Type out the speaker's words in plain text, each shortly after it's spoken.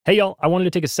Hey y'all, I wanted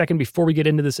to take a second before we get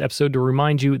into this episode to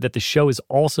remind you that the show is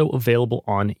also available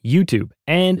on YouTube.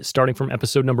 And starting from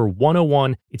episode number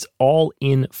 101, it's all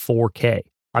in 4K.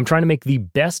 I'm trying to make the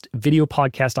best video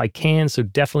podcast I can, so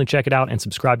definitely check it out and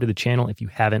subscribe to the channel if you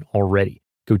haven't already.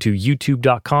 Go to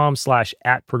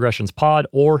youtube.com/@progressionspod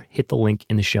or hit the link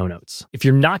in the show notes. If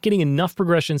you're not getting enough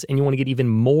progressions and you want to get even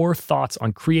more thoughts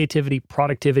on creativity,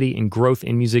 productivity, and growth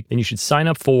in music, then you should sign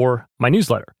up for my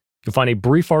newsletter. You'll find a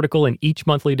brief article in each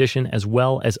monthly edition, as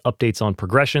well as updates on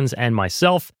progressions and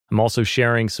myself. I'm also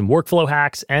sharing some workflow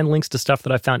hacks and links to stuff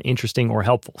that I found interesting or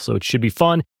helpful, so it should be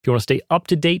fun. If you want to stay up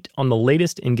to date on the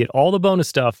latest and get all the bonus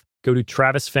stuff, go to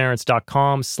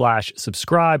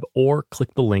travisference.com/subscribe or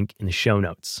click the link in the show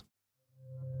notes.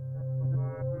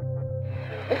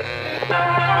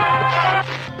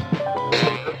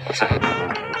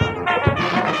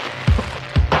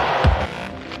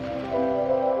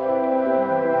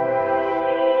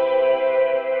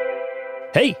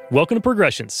 Hey, welcome to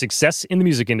Progressions, Success in the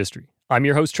Music Industry. I'm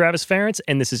your host, Travis Ference,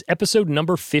 and this is episode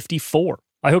number 54.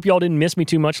 I hope y'all didn't miss me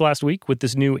too much last week with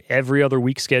this new every other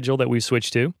week schedule that we've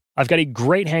switched to. I've got a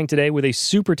great hang today with a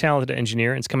super talented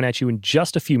engineer, and it's coming at you in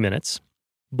just a few minutes.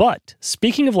 But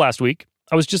speaking of last week,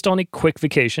 I was just on a quick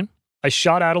vacation. I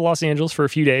shot out of Los Angeles for a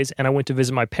few days, and I went to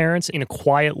visit my parents in a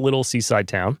quiet little seaside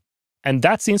town. And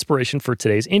that's the inspiration for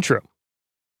today's intro.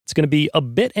 It's going to be a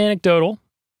bit anecdotal,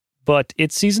 but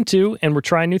it's season 2 and we're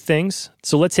trying new things,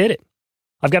 so let's hit it.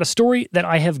 I've got a story that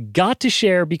I have got to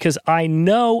share because I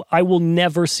know I will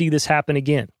never see this happen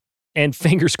again. And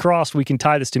fingers crossed we can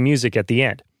tie this to music at the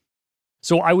end.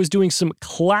 So I was doing some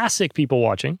classic people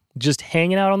watching, just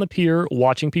hanging out on the pier,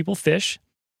 watching people fish.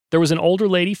 There was an older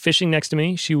lady fishing next to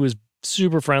me. She was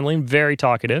super friendly and very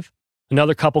talkative.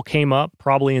 Another couple came up,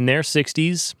 probably in their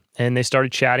 60s, and they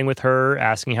started chatting with her,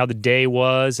 asking how the day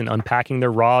was and unpacking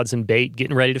their rods and bait,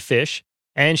 getting ready to fish.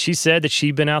 And she said that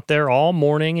she'd been out there all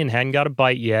morning and hadn't got a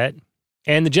bite yet.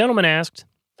 And the gentleman asked,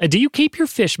 "Do you keep your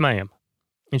fish, ma'am?"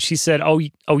 And she said, oh,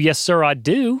 yes, sir, I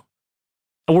do.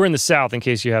 We're in the South, in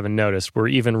case you haven't noticed, where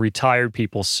even retired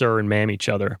people sir and ma'am each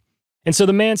other. And so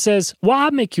the man says, "Well,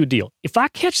 I'll make you a deal. If I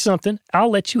catch something,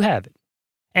 I'll let you have it."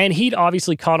 And he'd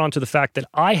obviously caught on to the fact that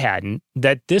I hadn't,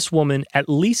 that this woman, at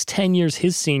least 10 years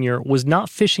his senior, was not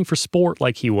fishing for sport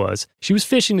like he was. She was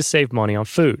fishing to save money on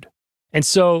food. And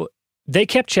so they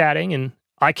kept chatting, and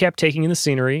I kept taking in the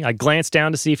scenery. I glanced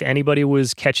down to see if anybody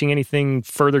was catching anything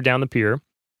further down the pier.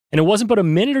 And it wasn't but a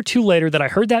minute or two later that I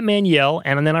heard that man yell,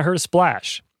 and then I heard a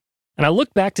splash. And I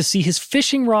looked back to see his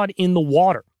fishing rod in the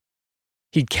water.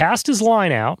 He'd cast his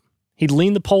line out. He'd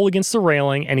leaned the pole against the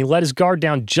railing, and he let his guard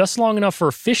down just long enough for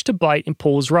a fish to bite and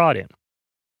pull his rod in.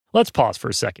 Let's pause for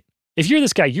a second. If you're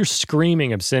this guy, you're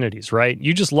screaming obscenities, right?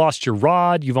 You just lost your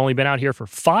rod. You've only been out here for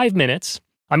 5 minutes.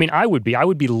 I mean, I would be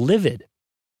livid.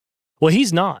 Well,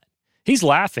 he's not. He's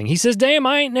laughing. He says, "Damn,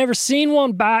 I ain't never seen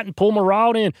one bite and pull my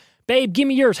rod in. Babe, give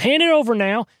me yours. Hand it over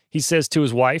now," he says to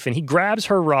his wife, and he grabs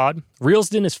her rod,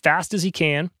 reels it in as fast as he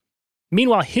can.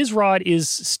 Meanwhile, his rod is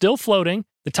still floating.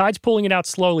 The tide's pulling it out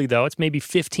slowly, though. It's maybe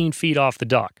 15 feet off the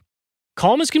dock.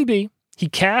 Calm as can be, he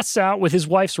casts out with his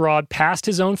wife's rod past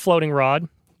his own floating rod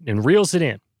and reels it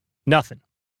in. Nothing.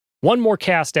 One more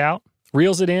cast out,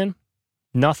 reels it in.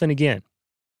 Nothing again.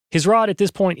 His rod at this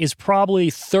point is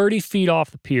probably 30 feet off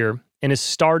the pier and has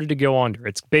started to go under.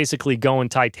 It's basically going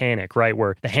Titanic, right,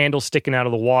 where the handle's sticking out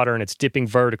of the water and it's dipping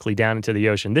vertically down into the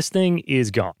ocean. This thing is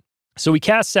gone. So he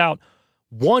casts out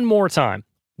one more time,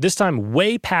 this time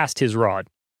way past his rod,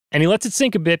 and he lets it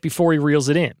sink a bit before he reels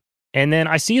it in. And then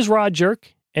I see his rod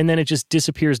jerk, and then it just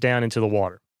disappears down into the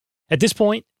water. At this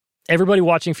point, everybody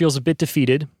watching feels a bit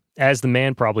defeated, as the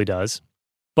man probably does.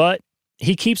 But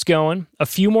he keeps going. A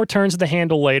few more turns of the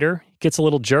handle later, he gets a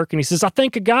little jerk, and he says, "I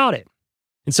think I got it."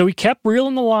 And so he kept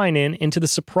reeling the line in, and to the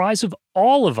surprise of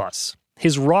all of us,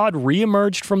 his rod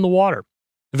reemerged from the water.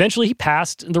 Eventually, he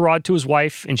passed the rod to his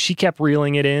wife, and she kept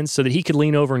reeling it in so that he could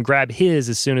lean over and grab his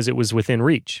as soon as it was within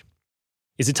reach.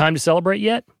 Is it time to celebrate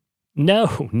yet?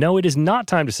 No, it is not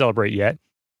time to celebrate yet,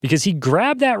 because he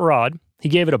grabbed that rod, he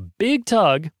gave it a big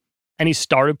tug, and he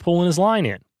started pulling his line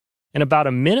in. And about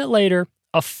a minute later,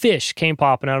 a fish came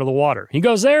popping out of the water. He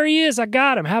goes, "There he is, I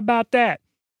got him, how about that?"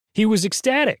 He was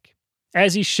ecstatic,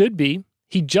 as he should be.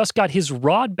 He just got his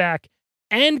rod back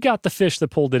and got the fish that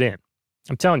pulled it in.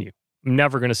 I'm telling you, I'm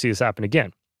never going to see this happen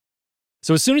again.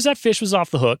 So as soon as that fish was off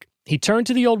the hook, he turned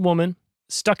to the old woman,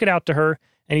 stuck it out to her,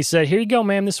 and he said, "Here you go,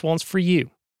 ma'am, this one's for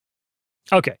you."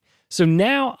 Okay, so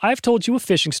now I've told you a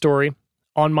fishing story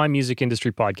on my music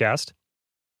industry podcast,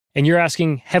 and you're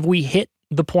asking, have we hit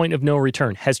the point of no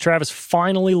return? Has Travis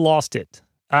finally lost it?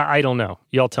 I don't know.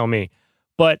 Y'all tell me.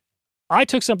 But I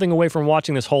took something away from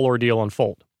watching this whole ordeal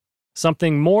unfold.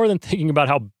 Something more than thinking about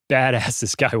how badass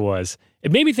this guy was.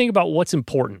 It made me think about what's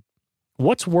important,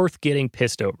 what's worth getting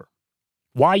pissed over,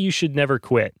 why you should never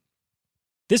quit.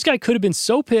 This guy could have been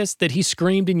so pissed that he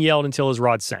screamed and yelled until his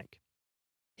rod sank.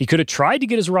 He could have tried to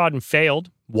get his rod and failed,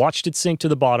 watched it sink to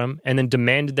the bottom, and then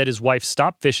demanded that his wife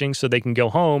stop fishing so they can go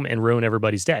home and ruin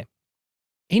everybody's day.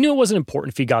 He knew it wasn't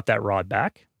important if he got that rod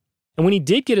back. And when he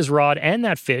did get his rod and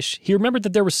that fish, he remembered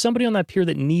that there was somebody on that pier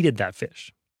that needed that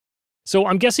fish. So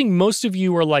I'm guessing most of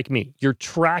you are like me. You're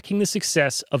tracking the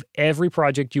success of every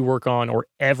project you work on or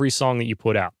every song that you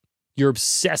put out. You're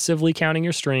obsessively counting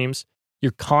your streams.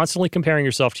 You're constantly comparing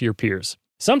yourself to your peers.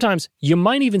 Sometimes you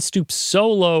might even stoop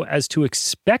so low as to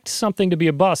expect something to be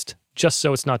a bust just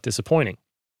so it's not disappointing.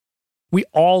 We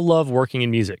all love working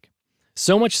in music.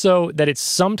 So much so that it's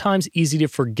sometimes easy to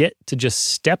forget to just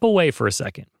step away for a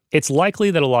second. It's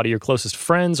likely that a lot of your closest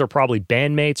friends are probably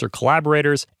bandmates or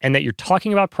collaborators, and that you're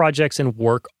talking about projects and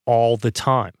work all the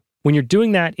time. When you're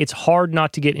doing that, it's hard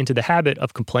not to get into the habit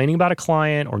of complaining about a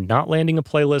client or not landing a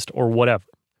playlist or whatever.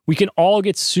 We can all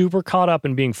get super caught up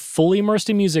in being fully immersed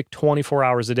in music 24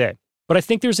 hours a day. But I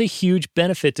think there's a huge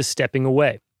benefit to stepping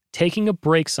away, taking a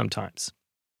break sometimes.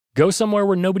 Go somewhere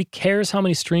where nobody cares how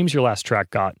many streams your last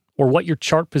track got or what your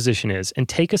chart position is, and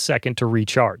take a second to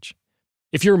recharge.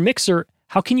 If you're a mixer,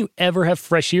 how can you ever have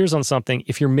fresh ears on something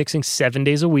if you're mixing 7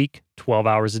 days a week, 12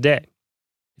 hours a day?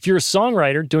 If you're a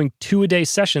songwriter doing 2-a-day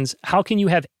sessions, how can you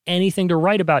have anything to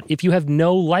write about if you have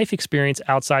no life experience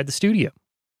outside the studio?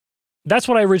 That's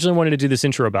what I originally wanted to do this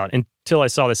intro about until I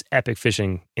saw this epic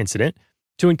fishing incident,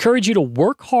 to encourage you to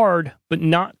work hard, but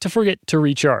not to forget to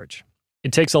recharge.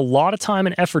 It takes a lot of time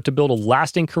and effort to build a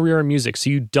lasting career in music, so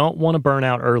you don't want to burn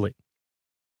out early.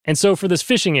 And so for this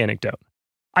fishing anecdote,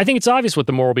 I think it's obvious what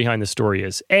the moral behind this story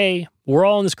is. A, we're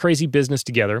all in this crazy business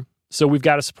together, so we've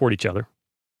got to support each other.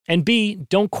 And B,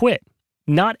 don't quit.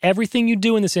 Not everything you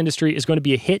do in this industry is going to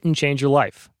be a hit and change your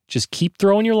life. Just keep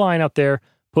throwing your line out there,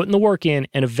 putting the work in,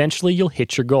 and eventually you'll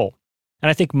hit your goal. And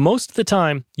I think most of the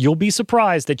time, you'll be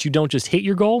surprised that you don't just hit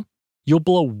your goal, you'll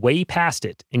blow way past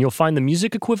it, and you'll find the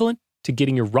music equivalent to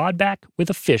getting your rod back with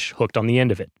a fish hooked on the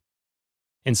end of it.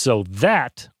 And so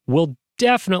that will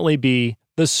definitely be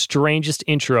the strangest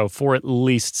intro for at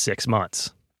least 6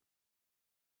 months.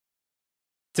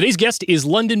 Today's guest is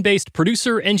London-based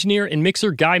producer, engineer, and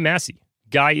mixer Guy Massey.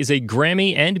 Guy is a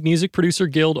Grammy and Music Producer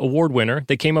Guild award winner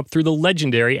that came up through the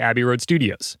legendary Abbey Road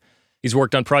Studios. He's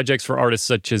worked on projects for artists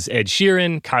such as Ed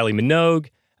Sheeran, Kylie Minogue,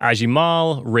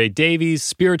 Ajimal, Ray Davies,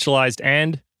 Spiritualized,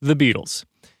 and the Beatles.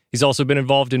 He's also been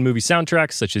involved in movie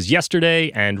soundtracks such as Yesterday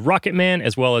and Rocket Man,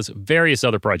 as well as various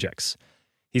other projects.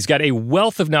 He's got a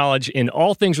wealth of knowledge in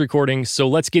all things recording, so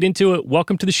let's get into it.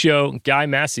 Welcome to the show, Guy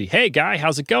Massey. Hey, Guy,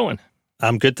 how's it going?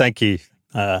 I'm good, thank you.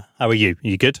 How are you?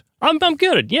 You good? I'm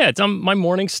good. Yeah, my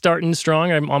morning's starting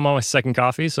strong. I'm on my second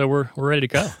coffee, so we're ready to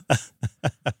go.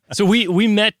 So we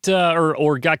met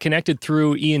or got connected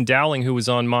through Ian Dowling, who was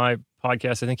on my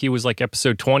podcast. I think he was like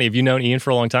episode 20. Have you known Ian for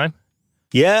a long time?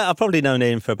 Yeah, I've probably known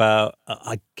Ian for about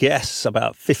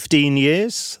 15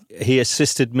 years. He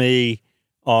assisted me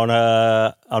on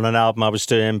an album I was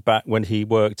doing back when he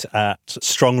worked at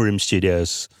Strong Room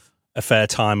Studios a fair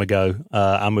time ago,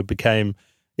 and we became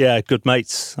good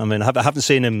mates. I mean, I haven't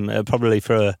seen him probably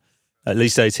for at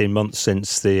least 18 months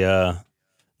since the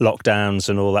lockdowns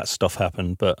and all that stuff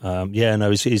happened. But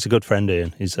he's a good friend,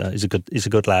 Ian. He's a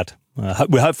good lad.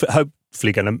 We're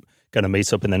hopefully going to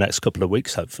meet up in the next couple of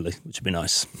weeks, hopefully, which would be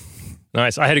nice.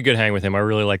 Nice. I had a good hang with him. I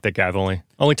really like that guy. I've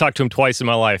only talked to him twice in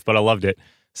my life, but I loved it.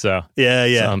 So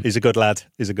he's a good lad.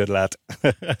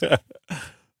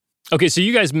 Okay, so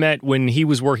you guys met when he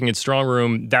was working at Strong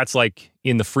Room. That's like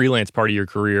in the freelance part of your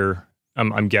career,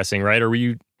 I'm guessing, right? Or were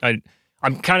you?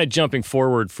 I'm kind of jumping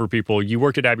forward for people. You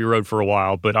worked at Abbey Road for a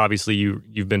while, but obviously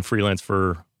you've been freelance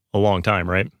for a long time,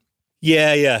 right?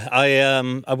 Yeah.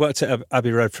 I worked at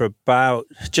Abbey Road for about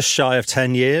just shy of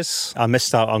 10 years. I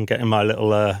missed out on getting my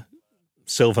little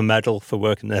silver medal for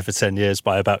working there for 10 years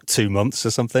by about 2 months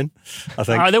or something, I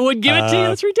think. They wouldn't give it to you?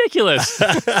 That's ridiculous.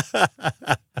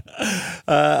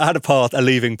 I had a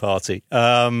leaving party.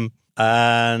 Went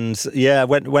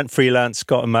freelance,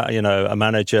 got a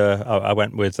manager. I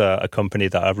went with a company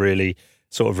that I really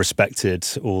sort of respected,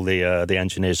 all the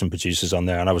engineers and producers on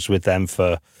there. And I was with them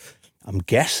for, I'm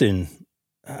guessing,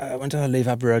 when did I leave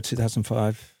Abbey Road?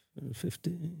 2005,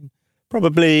 15?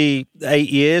 Probably 8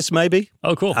 years, maybe.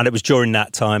 Oh, cool. And it was during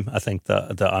that time, I think,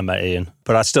 that I met Ian.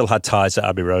 But I still had ties at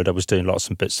Abbey Road. I was doing lots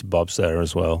of bits and bobs there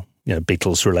as well.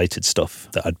 Beatles-related stuff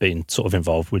that I'd been sort of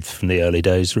involved with from the early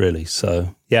days, really.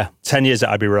 So, 10 years at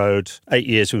Abbey Road, 8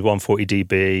 years with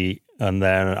 140dB, And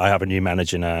then I have a new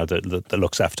manager now that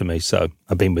looks after me. So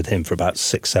I've been with him for about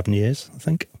 6-7 years, I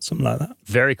think, something like that.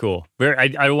 Very cool.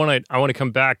 I want to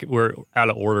come back. We're out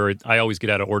of order. I always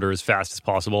get out of order as fast as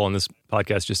possible on this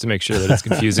podcast just to make sure that it's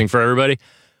confusing for everybody.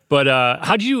 But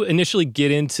how did you initially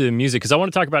get into music? Because I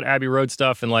want to talk about Abbey Road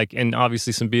stuff and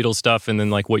obviously some Beatles stuff, and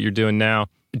then like what you're doing now.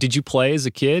 Did you play as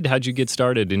a kid? How'd you get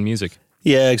started in music?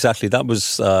 Yeah, exactly. That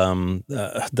was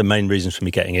the main reason for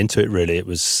me getting into it, really. It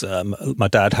was my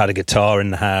dad had a guitar in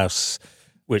the house,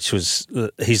 which was,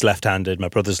 he's left-handed, my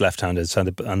brother's left-handed,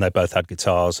 and they both had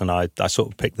guitars, and I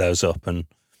sort of picked those up and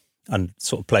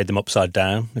sort of played them upside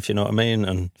down, if you know what I mean.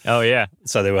 And oh, yeah.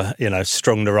 So they were,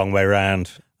 strung the wrong way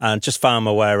around, and just found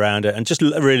my way around it and just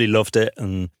really loved it,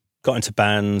 and got into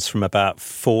bands from about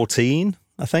 14,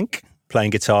 I think, playing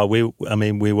guitar. We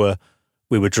were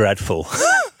dreadful.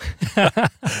 It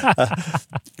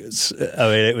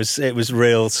was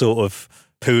real sort of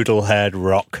poodle head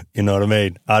rock, you know what I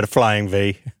mean? I had a flying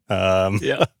V.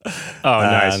 Yeah. Oh,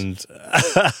 nice. And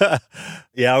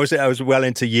yeah, I was well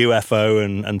into UFO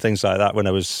and things like that when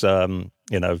I was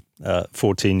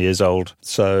 14 years old.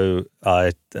 So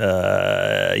I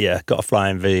got a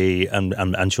flying V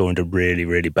and joined a really,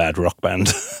 really bad rock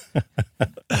band.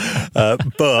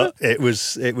 But it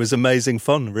was amazing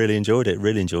fun. Really enjoyed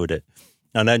it.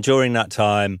 And then during that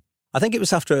time, I think it was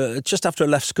just after I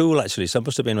left school, actually. So I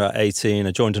must have been about 18.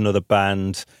 I joined another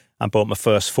band and bought my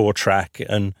first 4-track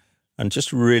and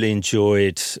just really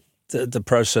enjoyed the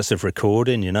process of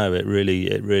recording. It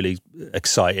really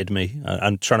excited me,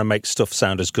 and trying to make stuff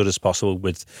sound as good as possible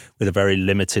with a very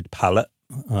limited palette.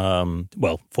 4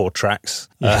 tracks.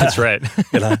 Yeah, that's right.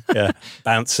 Yeah,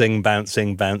 bouncing.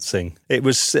 That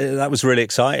was really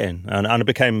exciting, and I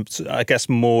became, I guess,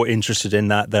 more interested in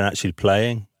that than actually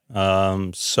playing.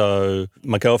 So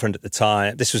my girlfriend at the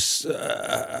time, this was,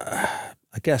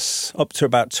 I guess, up to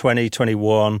about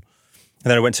 2021. And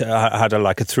then I had a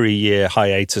 3-year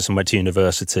hiatus and went to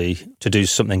university to do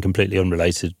something completely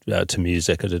unrelated to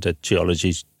music. I did a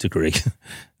geology degree,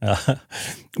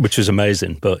 which was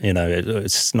amazing, but,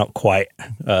 it's not quite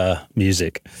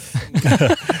music.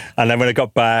 And then when I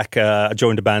got back, I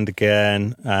joined a band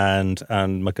again,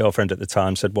 and my girlfriend at the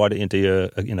time said, why don't you do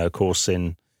a course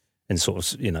in sort of,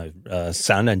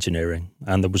 sound engineering?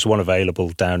 And there was one available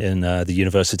down in the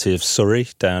University of Surrey,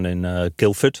 down in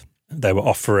Guildford. They were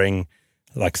offering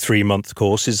 3-month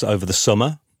courses over the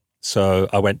summer. So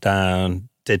I went down,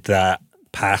 did that,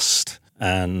 passed,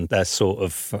 and their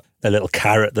little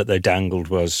carrot that they dangled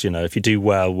was, if you do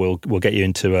well, we'll get you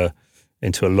into a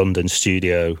London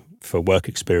studio for work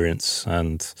experience.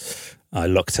 And I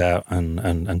lucked out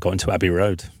and got into Abbey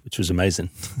Road, which was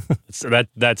amazing. So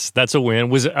that's a win.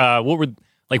 Was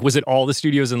was it all the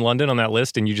studios in London on that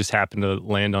list, and you just happened to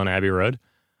land on Abbey Road?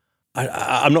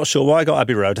 I'm not sure why I got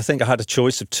Abbey Road. I think I had a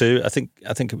choice of 2. I think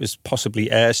it was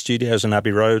possibly Air Studios and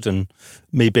Abbey Road, and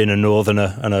me being a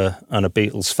Northerner and a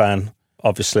Beatles fan,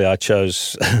 obviously I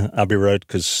chose Abbey Road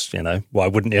because, why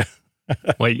wouldn't you?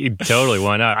 Well, totally,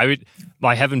 why not?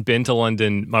 I haven't been to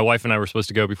London. My wife and I were supposed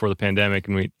to go before the pandemic,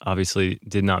 and we obviously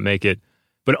did not make it.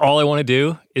 But all I want to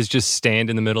do is just stand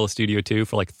in the middle of Studio 2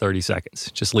 for 30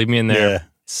 seconds. Just leave me in there. Yeah.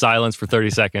 Silence for 30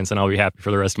 seconds and I'll be happy for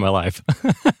the rest of my life.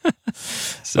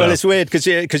 So. Well, it's weird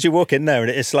because you walk in there and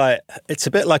it's a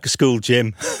bit like a school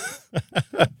gym.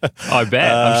 I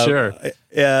bet, I'm sure.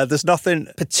 Yeah, there's nothing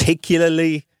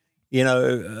particularly,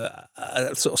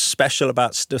 sort of special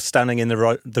about standing in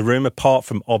the room, apart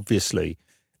from obviously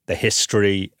the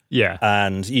history. Yeah.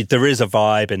 And there is a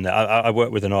vibe in there. I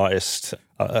worked with an artist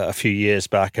a few years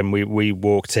back, and we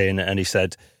walked in and he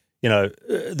said,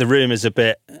 the room is a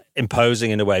bit imposing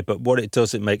in a way, but what it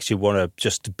does, it makes you want to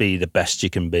just be the best you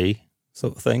can be,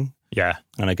 sort of thing. Yeah.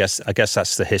 And I guess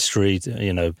that's the history,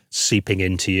 seeping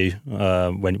into you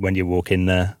when you walk in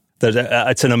there.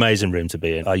 It's an amazing room to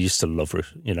be in. I used to love,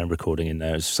 recording in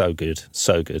there. It's so good,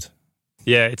 so good.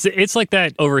 Yeah, it's like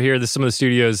that over here. There's some of the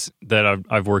studios that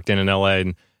I've worked in LA,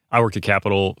 and I worked at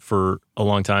Capitol for a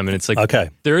long time, and it's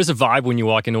there is a vibe when you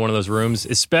walk into one of those rooms,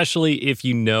 especially if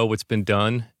you know what's been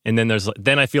done. And then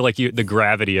I feel like the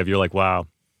gravity of, you're like, wow,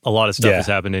 a lot of stuff has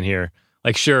happened in here.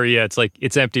 Sure, yeah,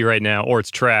 it's empty right now, or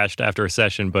it's trashed after a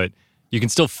session, but you can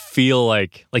still feel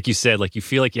like you said, you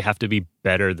feel like you have to be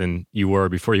better than you were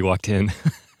before you walked in.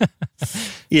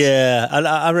 Yeah, and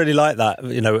I really like that,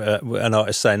 an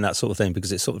artist saying that sort of thing,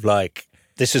 because it's sort of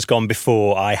this has gone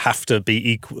before, I have to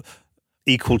be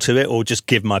equal to it, or just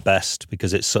give my best,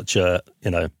 because it's such an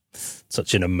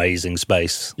amazing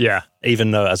space. Yeah.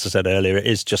 Even though, as I said earlier, it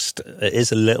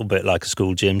is a little bit like a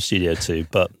school gym, Studio 2,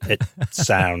 but it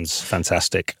sounds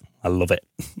fantastic. I love it.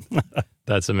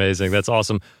 That's amazing. That's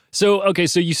awesome. So, okay,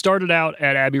 so you started out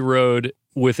at Abbey Road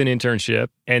with an internship,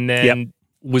 and then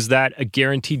was that a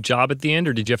guaranteed job at the end,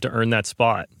 or did you have to earn that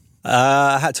spot?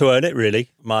 I had to earn it,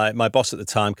 really. My boss at the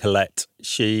time, Colette,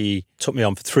 she took me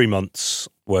on for 3 months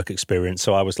work experience.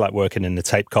 So I was like working in the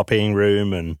tape copying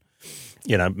room and,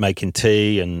 making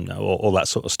tea and all that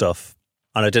sort of stuff.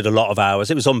 And I did a lot of hours.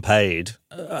 It was unpaid.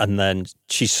 And then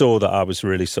she saw that I was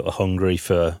really sort of hungry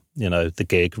for, the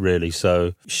gig, really.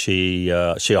 So she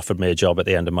offered me a job at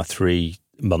the end of my 3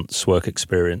 months work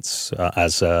experience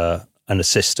as an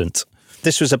assistant.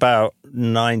 This was about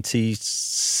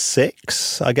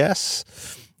 96, I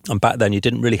guess. And back then you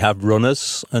didn't really have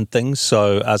runners and things.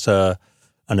 So as an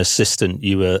assistant,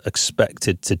 you were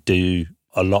expected to do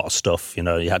a lot of stuff.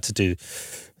 You had to do,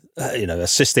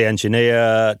 assist the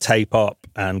engineer, tape up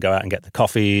and go out and get the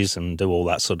coffees and do all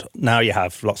that sort of. Now you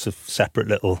have lots of separate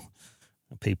little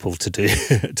people to do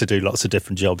to do lots of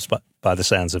different jobs by the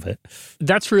sounds of it.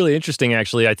 That's really interesting,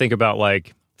 actually. I think about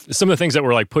like some of the things that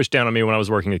were like pushed down on me when I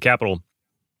was working at Capitol.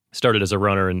 Started as a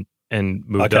runner and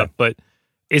moved up, but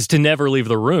is to never leave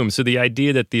the room. So the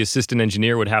idea that the assistant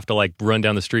engineer would have to like run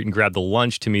down the street and grab the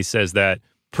lunch to me says that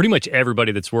pretty much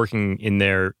everybody that's working in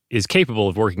there is capable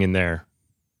of working in there.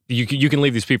 You can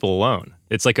leave these people alone.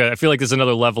 It's like I feel like there's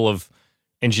another level of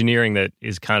engineering that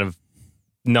is kind of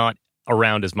not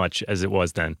around as much as it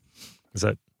was then. Does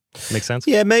that make sense?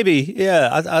 Yeah, maybe. Yeah,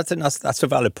 I think that's a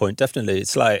valid point. Definitely.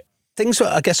 It's like, things,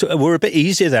 I guess, were a bit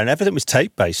easier then. Everything was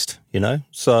tape-based,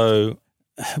 So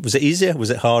was it easier? Was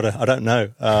it harder? I don't know.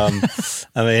 I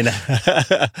mean,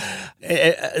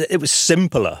 it was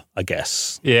simpler, I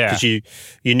guess. Yeah. Because you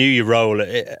knew your role.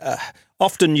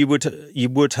 Often you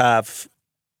would have...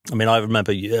 I mean, I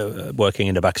remember working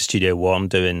in the back of Studio One,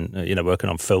 doing, working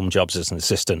on film jobs as an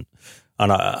assistant.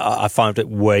 And I found it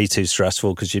way too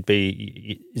stressful because you'd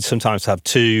sometimes have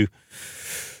two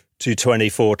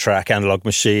 24-track analog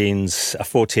machines, a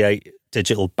 48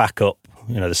 digital backup,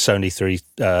 the Sony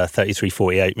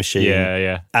 3348 machine,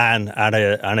 and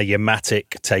a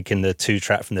Yamatic taking the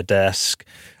 2-track from the desk,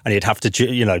 and you'd have to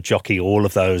jockey all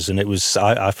of those, and it was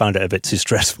I found it a bit too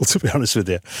stressful, to be honest with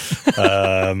you.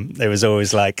 It was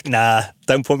always like, nah,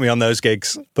 don't put me on those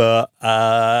gigs. But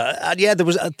it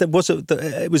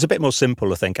was a bit more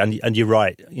simple, I think, and you're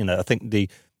right. I think the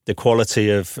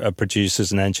quality of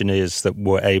producers and engineers that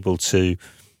were able to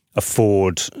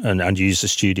afford and use the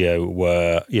studio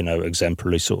were,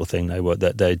 exemplary sort of thing.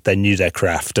 They knew their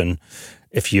craft, and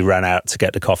if you ran out to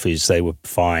get the coffees, they were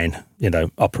fine,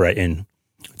 operating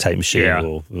tape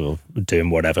machine or doing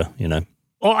whatever,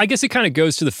 Well, I guess it kind of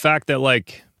goes to the fact that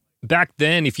like back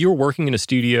then, if you were working in a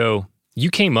studio, you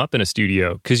came up in a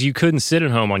studio because you couldn't sit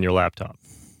at home on your laptop.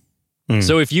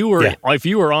 So if you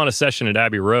were on a session at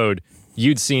Abbey Road,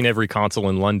 you'd seen every console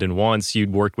in London once.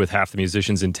 You'd worked with half the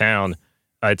musicians in town.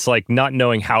 It's like not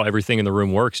knowing how everything in the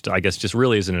room works, I guess, just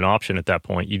really isn't an option at that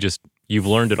point. You've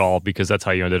learned it all because that's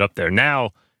how you ended up there.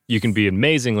 Now you can be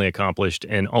amazingly accomplished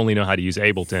and only know how to use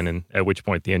Ableton, and at which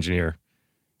point the engineer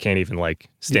can't even like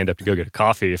stand up to go get a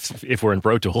coffee if we're in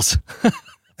Pro Tools.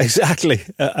 Exactly.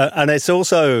 And it's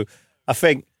also, I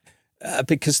think,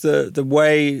 because the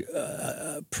way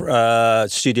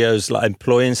studios like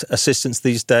employing assistants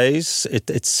these days,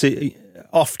 it's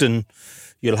often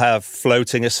you'll have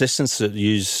floating assistants that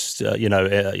use,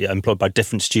 employed by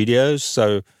different studios.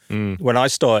 So when I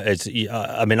started,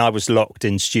 I was locked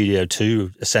in Studio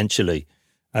 2 essentially,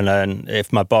 and then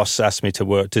if my boss asked me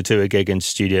to do a gig in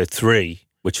Studio 3,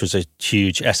 which was a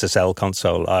huge SSL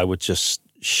console, I would just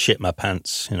shit my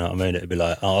pants. You know what I mean? It'd be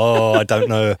like, oh, I don't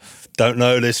know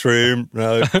this room.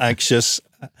 Anxious,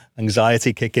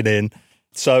 anxiety kicking in.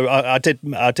 So I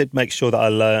did make sure that I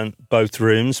learned both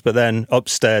rooms, but then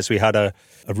upstairs we had a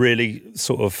really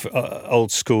sort of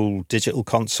old school digital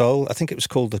console. I think it was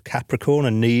called the Capricorn,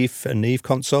 a Neve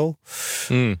console.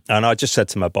 And I just said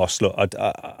to my boss, look,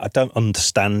 I don't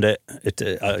understand it.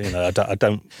 I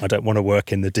don't want to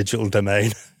work in the digital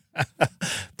domain.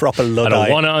 Proper Luddite. I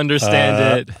don't want to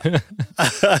understand it.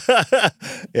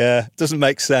 Yeah, doesn't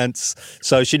make sense.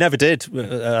 So she never did.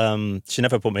 She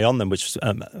never put me on them, which was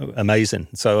amazing.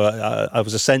 So I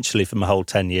was essentially for my whole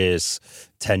tenure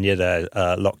there,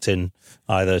 locked in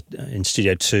either in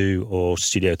Studio 2 or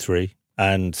Studio 3.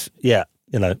 And yeah,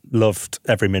 loved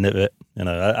every minute of it.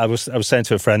 I was saying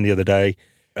to a friend the other day,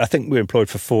 I think we were employed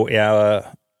for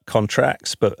 40-hour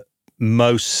contracts, but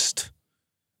most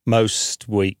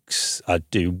weeks I'd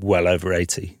do well over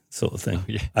 80 sort of thing. Oh,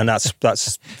 yeah. And that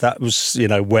was,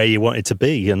 where you wanted to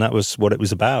be. And that was what it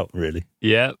was about, really.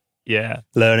 Yeah. Yeah.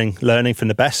 Learning from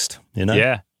the best,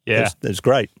 Yeah. Yeah. It was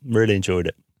great. Really enjoyed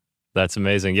it. That's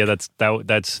amazing. Yeah. That's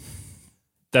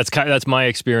That's my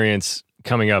experience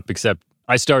coming up, except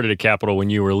I started at Capitol when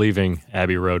you were leaving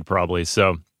Abbey Road, probably.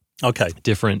 So Okay.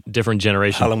 different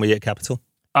generation. How long were you at Capitol?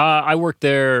 I worked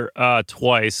there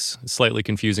twice. Slightly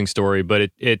confusing story,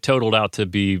 but it totaled out to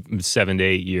be 7 to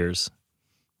 8 years.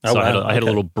 Oh, So wow. I had a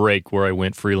little break where I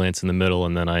went freelance in the middle,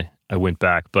 and then I went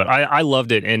back. But I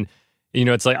loved it, and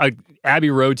it's like Abbey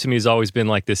Road to me has always been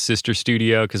like this sister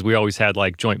studio because we always had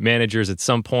like joint managers. At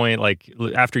some point, like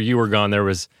after you were gone, there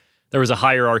was a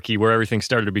hierarchy where everything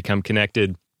started to become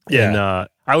connected. Yeah. And I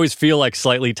always feel like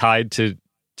slightly tied to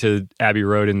Abbey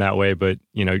Road in that way, but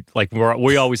like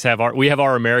we always have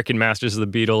our American masters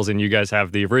of the Beatles, and you guys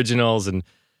have the originals, and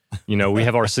we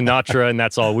have our Sinatra, and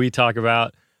that's all we talk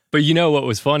about. But what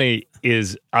was funny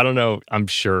is, I don't know, I'm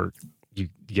sure you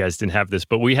guys didn't have this,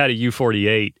 but we had a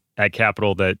U48 at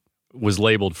Capitol that was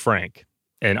labeled Frank,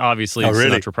 and obviously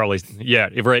Sinatra probably, yeah,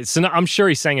 right. So I'm sure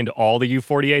he sang into all the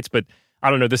U48s, but I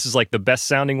don't know, this is like the best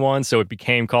sounding one, so it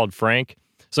became called Frank.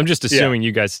 So I'm just assuming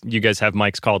you guys have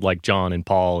mics called like John and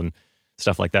Paul and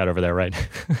stuff like that over there, right?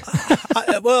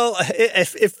 Well,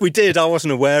 if we did, I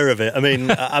wasn't aware of it. I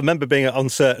mean, I remember being on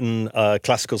certain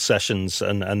classical sessions,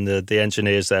 and the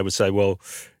engineers there would say, well,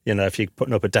 if you're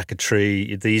putting up a Decca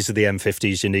tree, these are the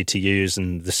M50s you need to use,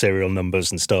 and the serial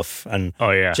numbers and stuff. And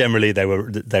generally they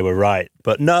were right.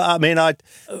 But no, I mean,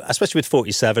 especially with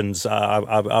 47s,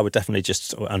 I would definitely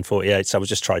and 48s, I would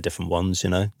just try different ones,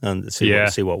 and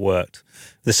see what worked.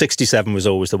 The 67 was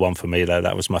always the one for me, though.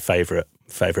 That was my favorite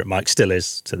mic, still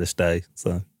is to this day.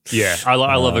 So yeah, I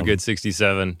love a good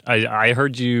 67. I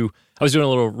heard you. I was doing a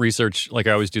little research, like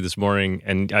I always do this morning,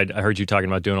 and I heard you talking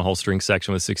about doing a whole string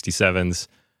section with 67s.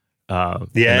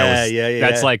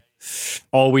 That's like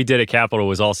all we did at Capitol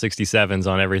was all 67s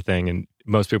on everything, and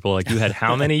most people are like, "You had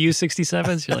how many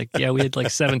U67s?" You're like, "Yeah, we had like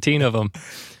 17 of them."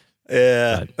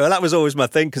 Yeah, well, that was always my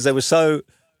thing because they were so.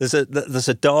 There's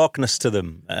a darkness to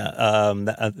them,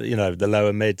 the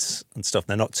lower mids and stuff.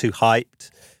 They're not too hyped.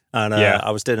 And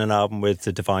I was doing an album with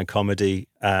the Divine Comedy,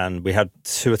 and we had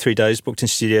 2 or 3 days booked in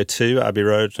Studio 2 at Abbey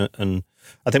Road, and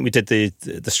I think we did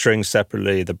the strings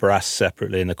separately, the brass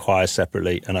separately, and the choir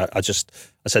separately. And I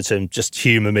said to him, just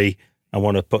humour me. I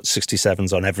want to put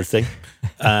 67s on everything.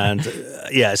 And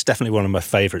it's definitely one of my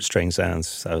favourite string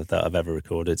sounds that I've ever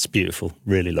recorded. It's beautiful,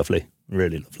 really lovely,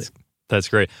 really lovely. That's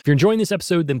great. If you're enjoying this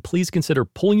episode, then please consider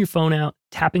pulling your phone out,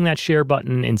 tapping that share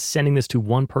button, and sending this to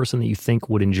one person that you think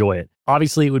would enjoy it.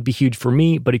 Obviously, it would be huge for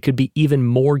me, but it could be even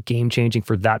more game-changing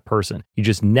for that person. You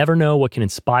just never know what can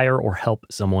inspire or help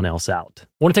someone else out.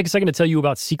 I want to take a second to tell you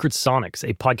about Secret Sonics,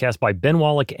 a podcast by Ben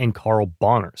Wallach and Carl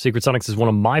Bonner. Secret Sonics is one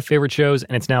of my favorite shows,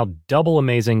 and it's now double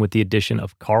amazing with the addition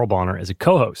of Carl Bonner as a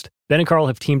co-host. Ben and Carl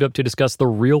have teamed up to discuss the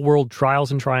real-world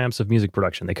trials and triumphs of music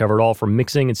production. They cover it all from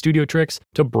mixing and studio tricks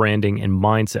to branding and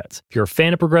mindsets. If you're a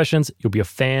fan of progressions, you'll be a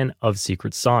fan of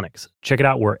Secret Sonics. Check it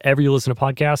out wherever you listen to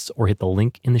podcasts or hit the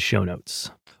link in the show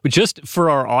notes. But just for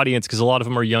our audience, because a lot of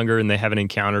them are younger and they haven't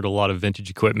encountered a lot of vintage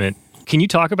equipment, can you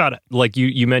talk about, like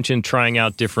you mentioned, trying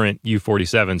out different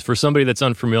U47s? For somebody that's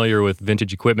unfamiliar with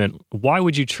vintage equipment, why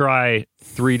would you try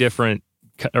 3 different,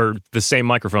 or the same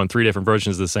microphone, 3 different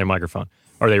versions of the same microphone?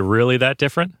 Are they really that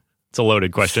different? It's a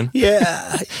loaded question.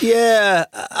 Yeah,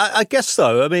 I guess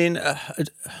so. I mean,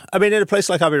 in a place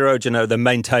like Abbey Road, they're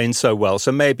maintained so well,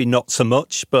 so maybe not so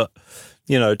much, but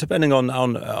depending on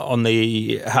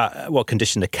what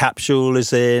condition the capsule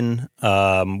is in,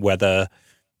 whether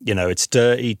it's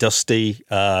dirty, dusty,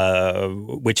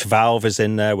 which valve is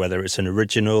in there, whether it's an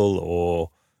original or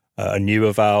a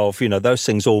newer valve, those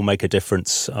things all make a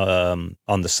difference on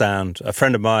the sound. A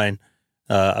friend of mine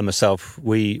and myself,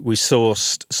 we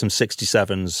sourced some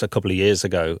 67s a couple of years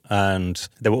ago, and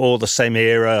they were all the same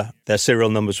era. Their serial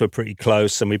numbers were pretty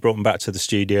close, and we brought them back to the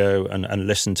studio and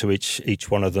listened to each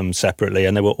one of them separately,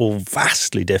 and they were all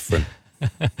vastly different.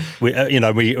 We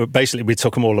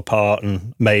took them all apart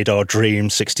and made our dream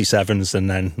 67s, and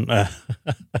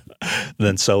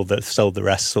then sold the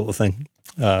rest, sort of thing.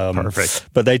 Perfect.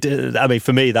 But they did. I mean,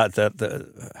 for me, that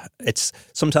it's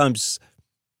sometimes.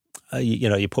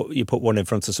 You put one in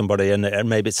front of somebody and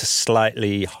maybe it's a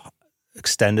slightly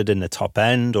extended in the top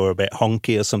end or a bit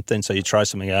honky or something, so you try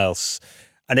something else.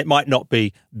 And it might not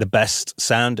be the best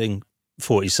sounding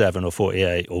 47 or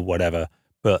 48 or whatever,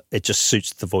 but it just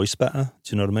suits the voice better.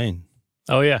 Do you know what I mean?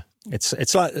 Oh, yeah.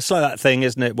 It's like that thing,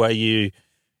 isn't it, where you're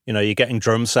getting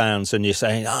drum sounds and you're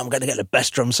saying, I'm going to get the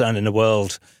best drum sound in the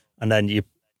world. And then you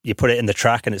put it in the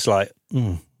track and it's like,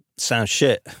 sounds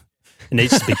shit. It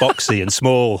needs to be boxy and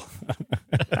small.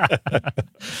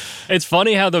 It's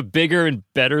funny how the bigger and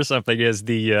better something is,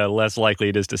 the less likely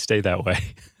it is to stay that way.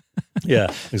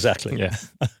 Yeah, exactly. Yeah.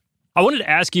 I wanted to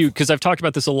ask you, because I've talked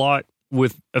about this a lot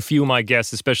with a few of my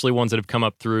guests, especially ones that have come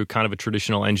up through kind of a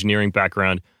traditional engineering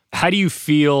background. How do you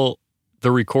feel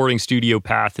the recording studio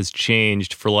path has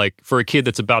changed for a kid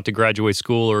that's about to graduate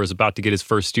school or is about to get his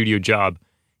first studio job?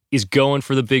 Is going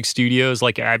for the big studios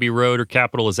like Abbey Road or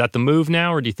Capitol, is that the move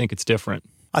now, or do you think it's different?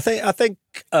 I think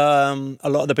a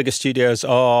lot of the bigger studios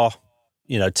are,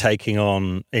 taking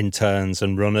on interns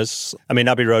and runners. I mean,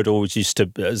 Abbey Road always used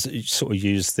to sort of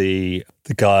use the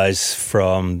guys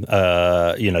from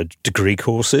degree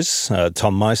courses,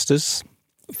 Tom Meisters,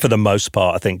 for the most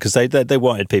part, I think, because they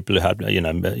wanted people who had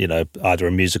either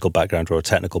a musical background or a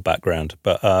technical background.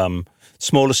 But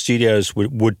smaller studios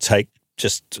would take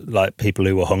just like people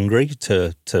who were hungry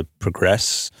to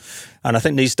progress. And I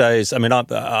think these days, I mean,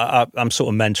 I'm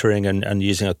sort of mentoring and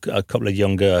using a couple of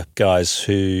younger guys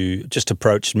who just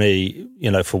approached me,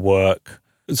 for work.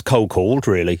 It's cold called,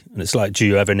 really. And it's like, do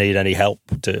you ever need any help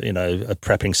to,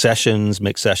 prepping sessions,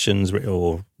 mix sessions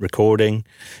or recording?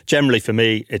 Generally for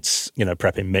me, it's,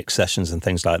 prepping mix sessions and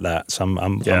things like that. So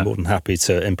I'm more than happy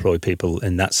to employ people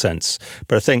in that sense.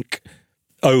 But I think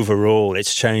overall,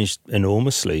 it's changed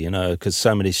enormously, because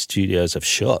so many studios have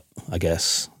shut, I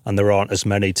guess, and there aren't as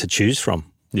many to choose from.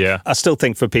 Yeah. I still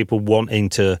think for people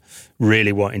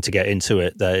really wanting to get into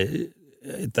it,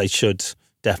 they should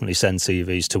definitely send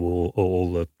CVs to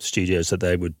all the studios that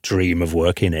they would dream of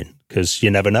working in, because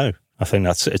you never know. I think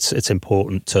it's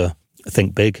important to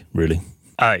think big, really.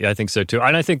 I think so too.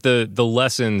 And I think the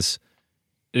lessons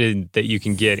that you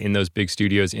can get in those big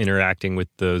studios interacting with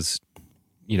those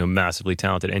massively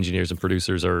talented engineers and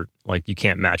producers are like, you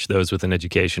can't match those with an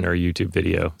education or a YouTube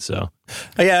video. So,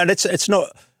 yeah, and it's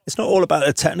not all about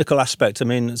a technical aspect. I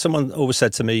mean, someone always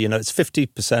said to me, it's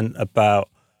 50% about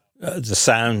the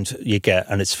sound you get,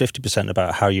 and it's 50%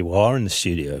 about how you are in the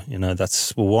studio.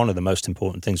 That's one of the most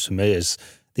important things for me is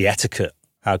the etiquette,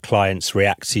 how clients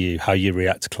react to you, how you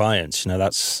react to clients.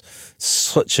 That's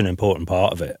such an important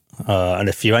part of it. And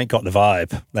if you ain't got the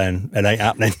vibe, then it ain't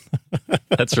happening.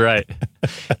 That's right.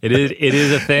 It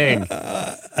is a thing.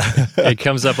 It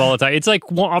comes up all the time. It's like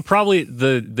probably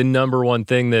the number one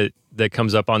thing that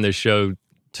comes up on this show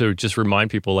to just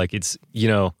remind people, like, it's,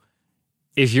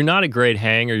 if you're not a great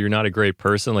hang or you're not a great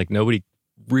person, like, nobody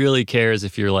really cares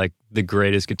if you're like the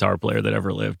greatest guitar player that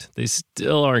ever lived. They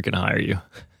still aren't going to hire you.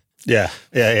 Yeah.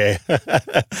 I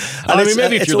mean,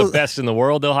 maybe if you're the best in the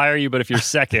world, they'll hire you. But if you're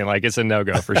second, like, it's a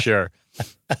no-go for sure.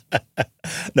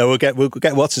 No, we'll get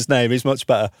what's his name. He's much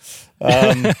better.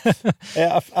 I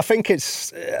think it's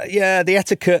the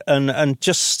etiquette and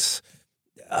just.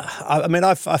 I mean,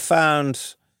 I've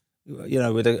found,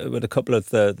 with a couple of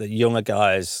the younger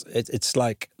guys, it's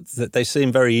like that they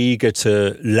seem very eager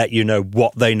to let you know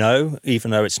what they know,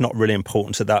 even though it's not really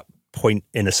important at that point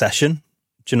in a session.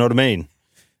 Do you know what I mean?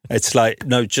 It's like,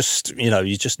 no, just,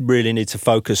 you just really need to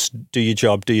focus, do your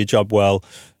job well.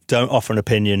 Don't offer an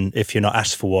opinion if you're not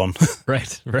asked for one.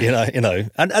 Right.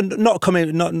 And not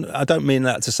coming, I don't mean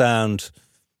that to sound,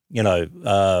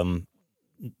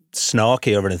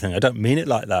 snarky or anything. I don't mean it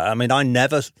like that. I mean, I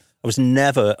was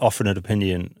never offered an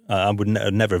opinion. I would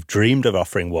never have dreamed of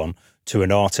offering one to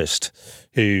an artist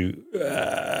who,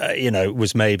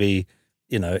 was maybe,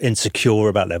 insecure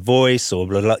about their voice or,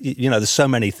 there's so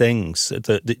many things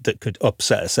that could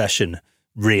upset a session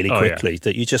really quickly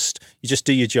that you just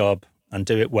do your job and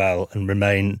do it well and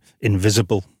remain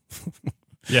invisible.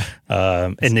 Yeah.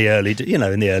 In the early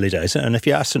days. And if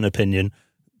you ask an opinion,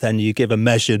 then you give a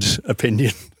measured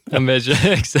opinion. A measure.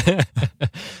 This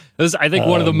is, I think,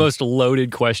 one of the most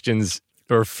loaded questions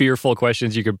or fearful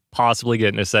questions you could possibly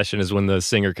get in a session is when the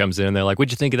singer comes in and they're like,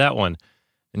 "What'd you think of that one?"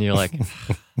 And you're like,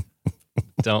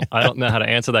 I don't know how to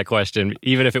answer that question,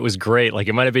 even if it was great. Like,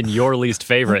 it might have been your least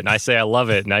favorite, and I say I love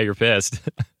it. Now you're pissed.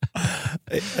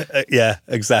 Yeah,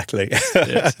 exactly. It's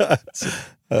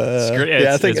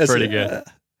pretty good.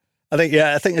 I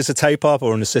think as a tape op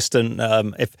or an assistant,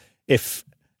 if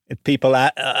people,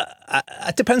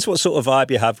 it depends what sort of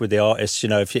vibe you have with the artist.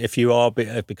 If you are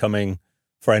becoming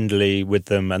friendly with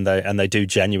them and they do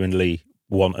genuinely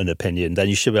want an opinion, then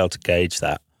you should be able to gauge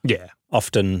that. Yeah.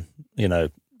 Often,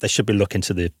 they should be looking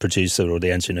to the producer or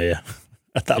the engineer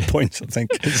at that point. I think,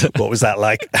 what was that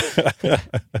like?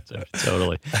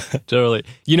 Totally.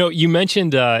 You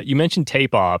mentioned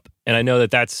tape op, and I know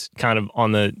that's kind of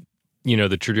on the,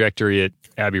 the trajectory at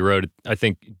Abbey Road. I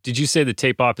think, did you say the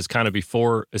tape op is kind of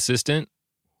before assistant,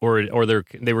 or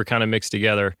they were kind of mixed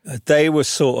together? They were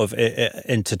sort of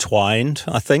intertwined,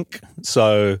 I think.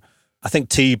 So I think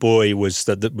T-Boy was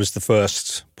the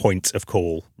first point of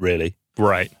call, really.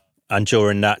 Right. And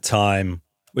during that time,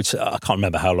 which I can't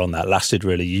remember how long that lasted,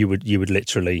 really, you would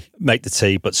literally make the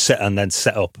tea, but set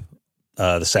up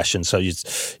the session. So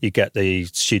you get the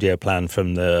studio plan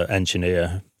from the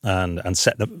engineer and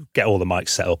get all the mics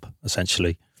set up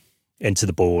essentially into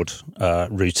the board,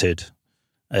 routed.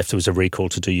 If there was a recall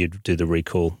to do, you'd do the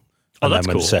recall. And that's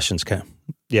then when cool. the sessions came,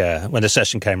 when the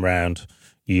session came round,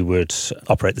 you would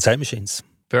operate the tape machines.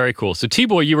 Very cool. So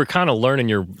T-Boy, you were kind of learning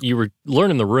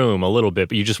the room a little bit,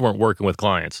 but you just weren't working with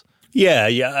clients. Yeah.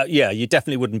 You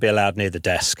definitely wouldn't be allowed near the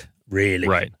desk, really.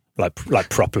 Right. Like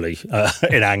properly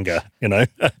in anger, you know.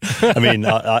 I mean,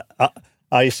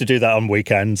 I used to do that on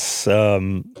weekends.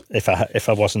 If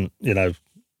I wasn't, you know,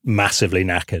 massively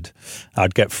knackered,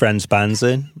 I'd get friends' bands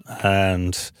in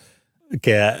and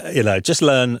get, you know, just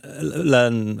learn,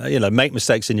 you know, make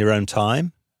mistakes in your own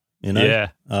time. You know, Yeah.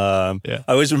 I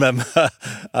always remember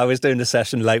I was doing a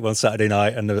session late one Saturday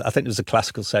night, and I think there was a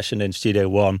classical session in Studio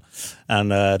One,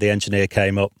 and the engineer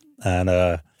came up, and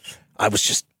I was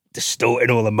just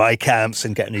distorting all the mic amps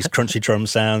and getting these crunchy drum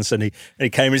sounds, and he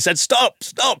came and he said, "Stop!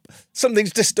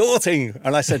 Something's distorting,"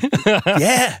 and I said,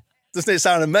 "Yeah." Doesn't it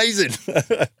sound amazing?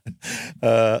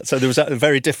 So there was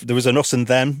there was an us and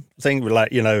them thing.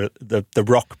 Like, you know, the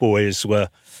rock boys were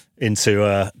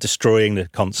into destroying the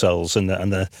consoles, and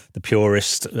the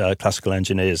purist classical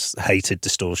engineers hated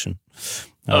distortion.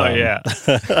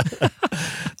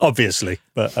 Obviously,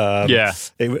 but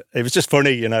it was just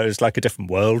funny. You know, it was like a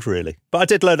different world, really. But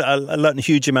I learned a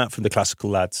huge amount from the classical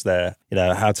lads there. You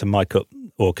know, how to mic up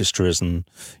orchestras, and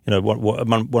you know, one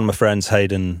of my friends,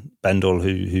 Hayden Bendall,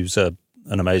 who's an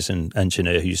amazing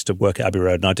engineer who used to work at Abbey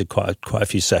Road, and I did quite a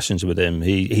few sessions with him.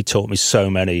 He taught me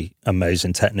so many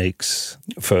amazing techniques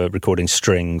for recording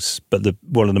strings. But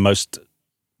one of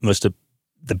the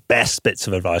best bits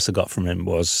of advice I got from him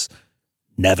was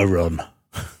never run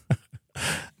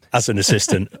as an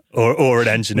assistant or an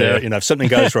engineer. You know, if something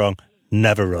goes wrong,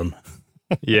 never run.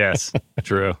 Yes,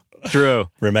 true.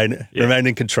 Remain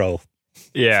in control.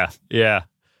 Yeah.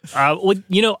 Well,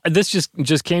 you know, this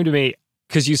just came to me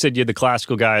because you said you had the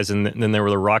classical guys and then there were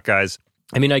the rock guys.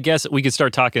 I mean, I guess we could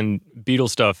start talking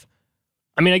Beatles stuff.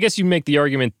 I mean, I guess you make the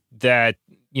argument that,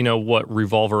 you know, what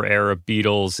Revolver era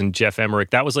Beatles and Jeff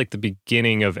Emmerich, that was like the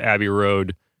beginning of Abbey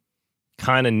Road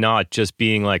kind of not just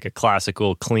being like a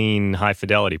classical, clean, high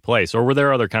fidelity place. Or were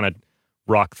there other kind of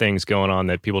rock things going on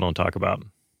that people don't talk about?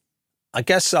 I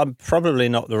guess I'm probably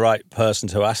not the right person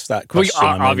to ask that question.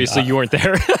 Well, obviously, you weren't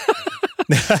there.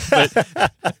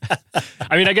 But,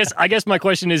 I mean, I guess my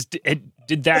question is,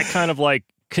 did that kind of like,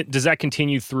 does that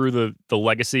continue through the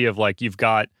legacy of like, you've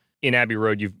got in Abbey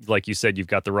Road, like you said, you've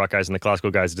got the rock guys and the classical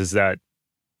guys. Do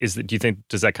you think,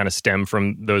 does that kind of stem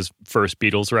from those first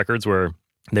Beatles records where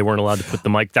they weren't allowed to put the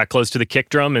mic that close to the kick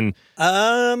drum? And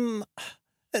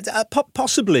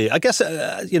possibly, I guess,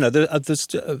 you know, there's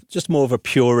just more of a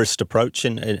purist approach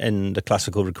in the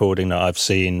classical recording that I've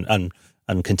seen and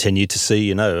continue to see,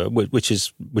 you know, which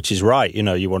is right. You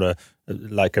know, you want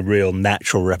like a real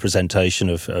natural representation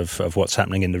of what's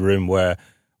happening in the room,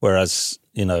 whereas,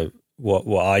 you know,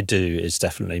 what I do is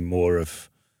definitely more of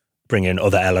bringing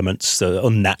other elements, the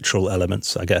unnatural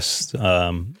elements, I guess,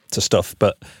 to stuff.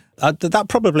 But that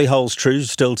probably holds true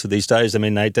still to these days. I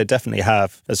mean, they definitely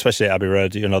have, especially at Abbey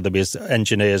Road, you know, there'll be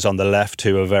engineers on the left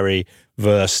who are very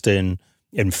versed in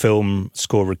film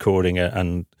score recording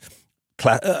and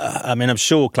I mean, I'm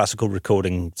sure classical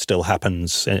recording still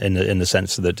happens in the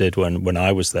sense that it did when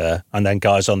I was there. And then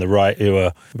guys on the right who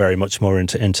are very much more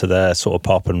into their sort of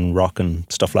pop and rock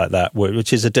and stuff like that,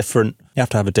 which is you have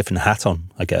to have a different hat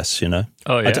on, I guess, you know.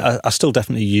 Oh, yeah. I still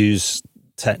definitely use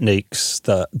techniques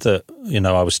that you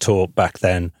know, I was taught back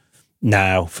then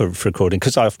now for recording,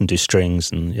 because I often do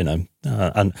strings and, you know,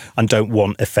 and don't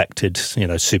want affected, you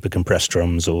know, super compressed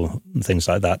drums or things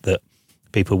like that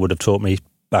people would have taught me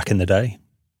back in the day.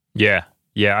 Yeah.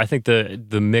 I think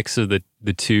the mix of the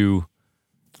two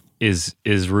is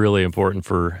really important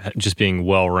for just being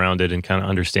well-rounded and kind of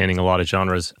understanding a lot of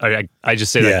genres. I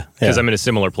just say that because I'm in a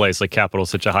similar place. Like Capitol's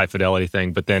such a high fidelity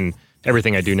thing, but then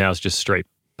everything I do now is just straight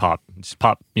pop. Just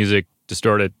pop music,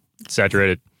 distorted,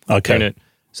 saturated, tune it.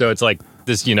 So it's like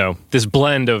this, you know, this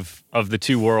blend of the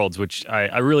two worlds, which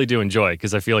I really do enjoy,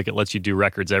 because I feel like it lets you do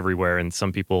records everywhere, and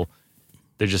some people,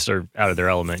 they just are out of their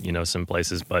element, you know, some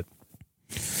places, but...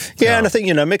 Yeah, and I think,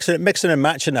 you know, mixing and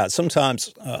matching that.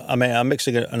 Sometimes, I mean, I'm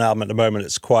mixing an album at the moment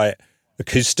that's quite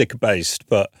acoustic-based,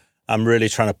 but I'm really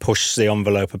trying to push the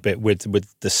envelope a bit with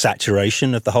the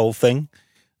saturation of the whole thing.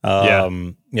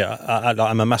 I'm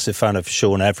a massive fan of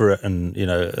Sean Everett, and, you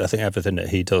know, I think everything that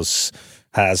he does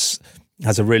has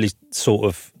a really sort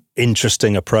of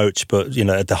interesting approach, but, you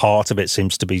know, at the heart of it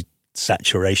seems to be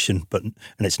saturation, and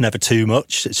it's never too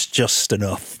much. It's just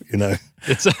enough, you know.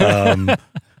 It's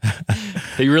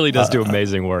He really does do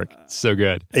amazing work. So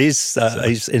good. He's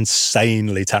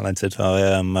insanely talented.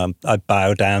 I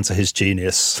bow down to his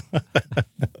genius.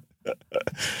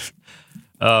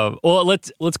 Well,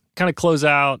 let's kind of close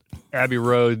out Abbey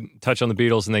Road, touch on the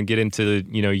Beatles, and then get into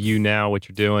you now, what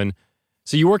you're doing.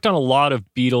 So you worked on a lot of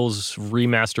Beatles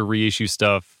remaster, reissue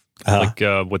stuff, like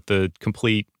with the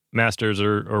complete masters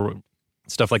or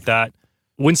stuff like that.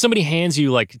 When somebody hands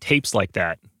you like tapes like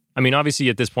that, I mean, obviously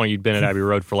at this point you'd been at Abbey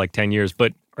Road for like 10 years,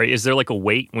 but is there like a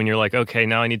weight when you're like, okay,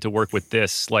 now I need to work with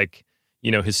this like,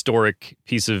 historic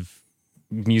piece of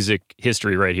music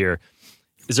history right here?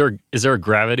 Is there a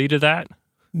gravity to that?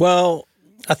 Well,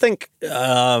 I think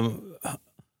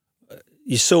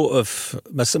you sort of,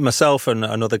 myself and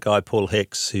another guy, Paul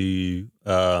Hicks, who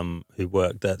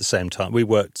worked there at the same time. We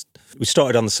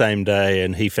started on the same day,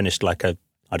 and he finished like a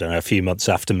few months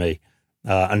after me,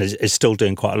 and is still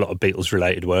doing quite a lot of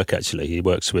Beatles-related work, actually. He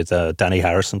works with Danny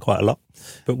Harrison quite a lot.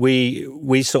 But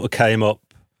we sort of came up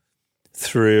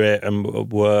through it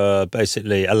and were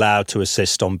basically allowed to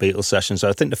assist on Beatles sessions.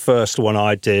 I think the first one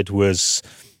I did was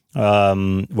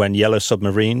when Yellow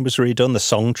Submarine was redone, the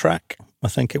song track, I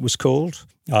think it was called.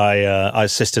 I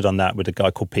assisted on that with a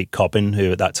guy called Pete Cobbin,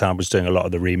 who at that time was doing a lot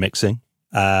of the remixing.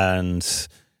 And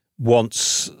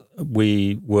once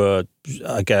we were,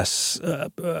 I guess,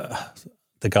 the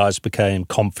guys became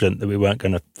confident that we weren't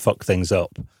going to fuck things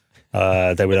up.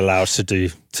 They would allow us to do.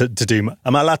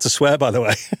 Am I allowed to swear, by the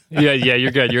way? Yeah,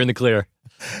 you're good. You're in the clear.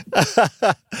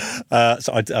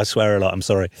 So I swear a lot. I'm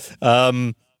sorry.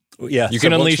 Yeah, you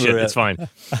can unleash it. It's fine.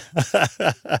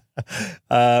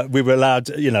 We were allowed,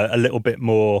 a little bit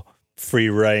more free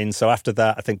reign. So after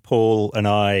that, I think Paul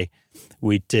and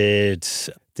we did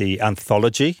the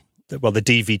anthology, the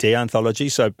DVD anthology.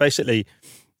 So basically,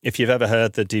 if you've ever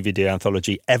heard the DVD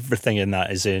anthology, everything in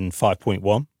that is in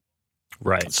 5.1.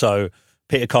 Right. So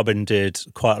Peter Cobbin did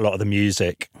quite a lot of the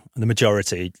music, the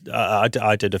majority.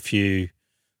 I did a few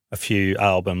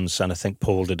albums, and I think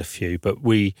Paul did a few, but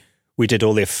we did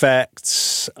all the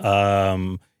effects,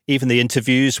 even the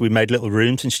interviews. We made little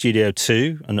rooms in Studio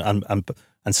 2 and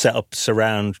set up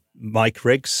surround mic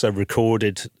rigs, so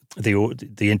recorded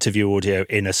the interview audio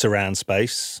in a surround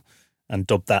space and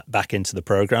dubbed that back into the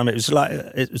program. It was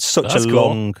such a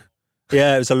long,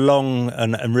 it was a long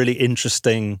and really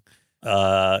interesting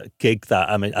gig. That,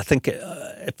 I mean, I think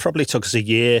it probably took us a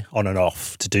year on and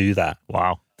off to do that.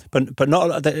 Wow. But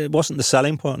not, it wasn't the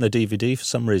selling point on the DVD for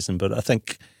some reason. But I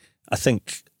think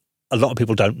a lot of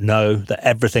people don't know that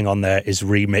everything on there is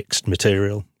remixed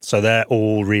material. So they're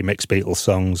all remixed Beatles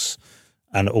songs,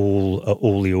 and all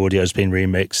the audio's been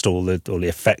remixed. All the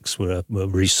effects were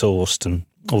resourced, and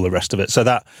all the rest of it. So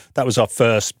that was our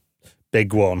first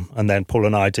big one. And then Paul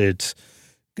and I did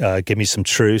Give Me Some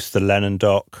Truth, the Lennon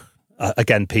doc.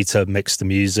 Again, Peter mixed the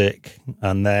music,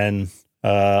 and then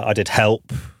I did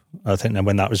Help. I think then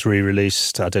when that was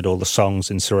re-released, I did all the songs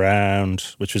in surround,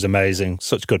 which was amazing,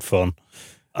 such good fun.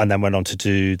 And then went on to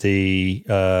do the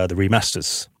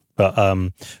remasters. But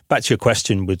back to your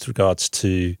question with regards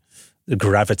to the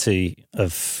gravity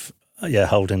of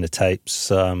holding the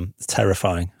tapes,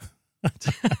 terrifying.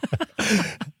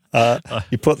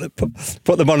 You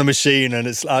put them on a machine, and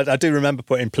it's. I do remember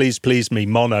putting "Please Please Me"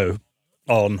 mono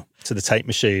on to the tape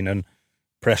machine and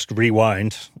pressed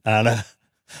rewind,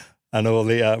 and all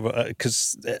the,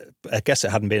 because I guess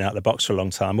it hadn't been out of the box for a long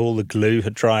time. All the glue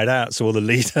had dried out, so all the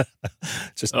leader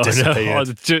just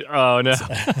disappeared. Oh no!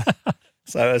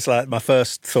 So it's like my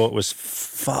first thought was,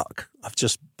 "Fuck! I've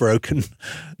just broken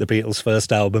the Beatles'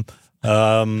 first album."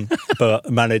 But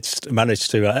managed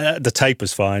to. The tape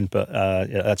was fine, but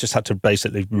I just had to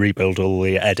basically rebuild all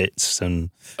the edits and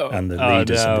the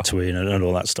leaders in between and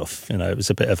all that stuff. It was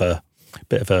a bit of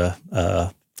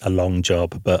a long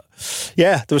job, but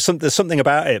yeah, there's something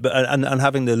about it. But and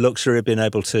having the luxury of being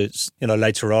able to,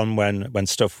 later on when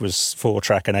stuff was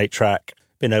 4-track and 8-track,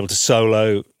 being able to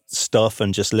solo stuff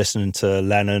and just listening to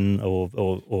Lennon or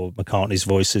McCartney's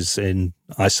voices in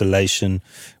isolation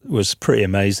was pretty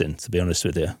amazing, to be honest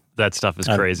with you. That stuff is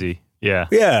crazy. Yeah.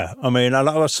 Yeah. I mean, I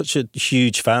was such a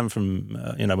huge fan from,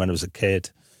 when I was a kid.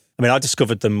 I mean, I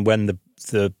discovered them when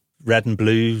the Red and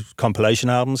Blue compilation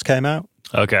albums came out.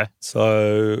 Okay.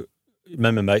 So me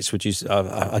and my mates would use,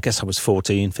 I guess I was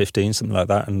 14, 15, something like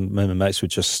that, and me and my mates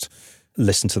would just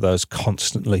listen to those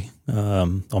constantly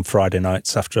on Friday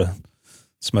nights after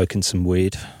smoking some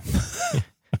weed.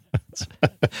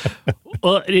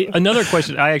 Well, another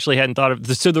question I actually hadn't thought of.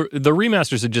 So the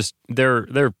remasters are just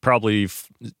they're probably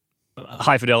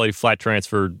high fidelity flat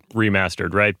transferred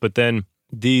remastered, right? But then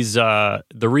these the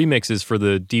remixes for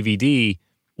the DVD.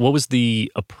 What was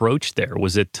the approach there?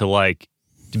 Was it to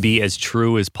to be as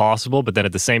true as possible, but then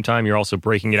at the same time, you're also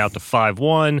breaking it out to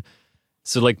 5/1.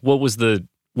 So like, what was the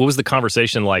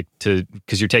conversation like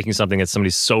because you're taking something that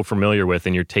somebody's so familiar with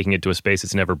and you're taking it to a space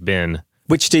it's never been?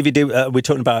 Which DVD are we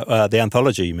talking about? The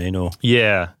anthology, you mean? Or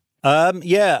Yeah.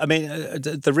 Yeah, I mean,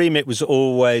 the remit was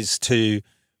always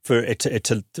for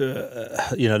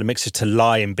the mixer to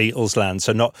lie in Beatles land,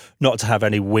 so not to have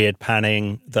any weird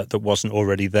panning that wasn't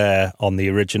already there on the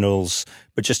originals,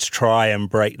 but just to try and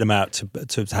break them out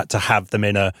to have them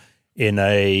in a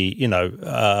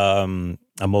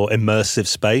more immersive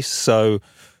space. So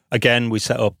again, we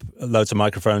set up loads of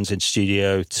microphones in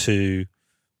studio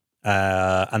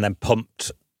and then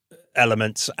pumped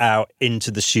elements out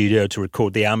into the studio to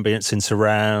record the ambience in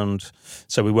surround.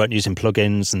 So we weren't using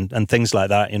plugins and things like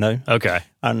that, Okay.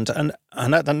 And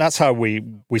that's how we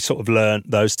sort of learned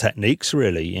those techniques.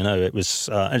 Really, it was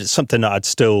and it's something that I'd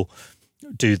still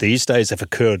do these days if I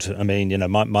could. I mean,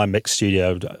 my mix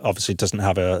studio obviously doesn't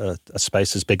have a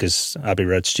space as big as Abbey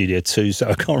Road Studio 2, so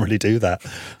I can't really do that.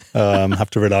 Have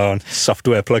to rely on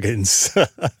software plugins.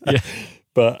 Yeah.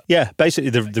 But yeah, basically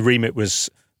the remit was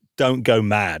don't go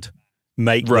mad.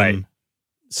 Make them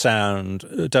sound.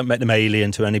 Don't make them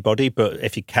alien to anybody. But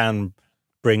if you can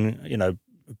bring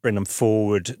them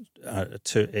forward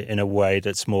in a way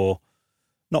that's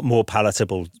not more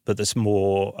palatable, but that's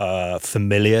more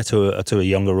familiar to a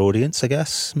younger audience, I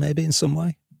guess, maybe in some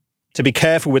way. To be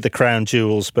careful with the crown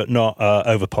jewels, but not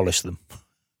over polish them.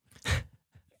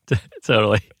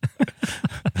 Totally.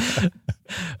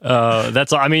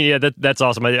 That's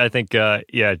awesome. I think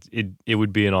it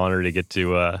would be an honor to get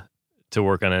to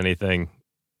work on anything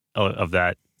of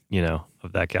that,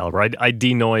 of that caliber. I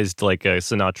denoised like a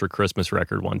Sinatra Christmas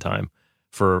record one time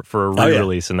for a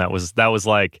re-release, and that was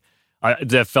like I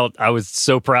was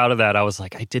so proud of that. I was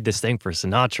like, I did this thing for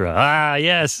Sinatra. Ah,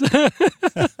 yes.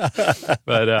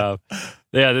 But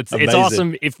it's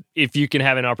awesome if you can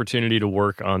have an opportunity to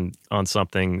work on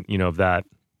something of that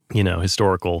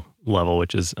historical level,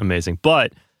 which is amazing.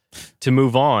 But to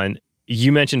move on,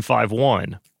 you mentioned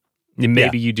 5/1.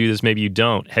 Maybe you do this, maybe you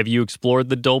don't. Have you explored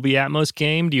the Dolby Atmos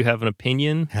game? Do you have an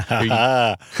opinion?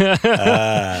 It's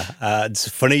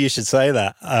funny you should say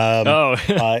that.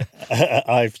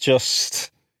 I've just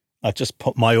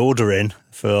put my order in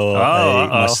for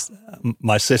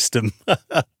my system.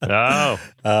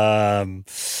 I'm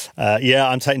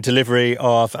taking delivery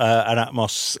of an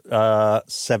Atmos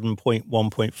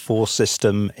 7.1.4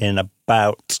 system in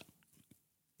about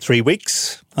 3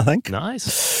 weeks, I think.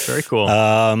 Nice. Very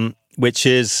cool. Which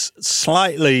is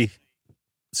slightly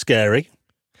scary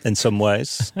in some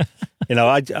ways.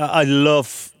 I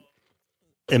love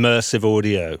immersive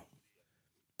audio,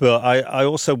 but I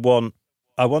also want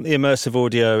the immersive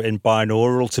audio in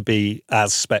binaural to be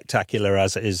as spectacular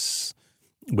as it is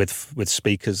with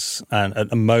speakers. And at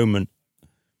the moment,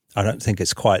 I don't think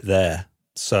it's quite there.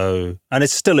 So, and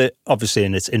it's still obviously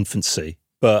in its infancy,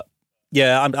 but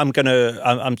yeah,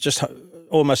 I'm just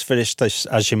almost finished this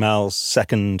Ajimal's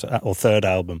second or third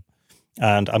album,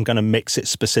 and I'm going to mix it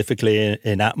specifically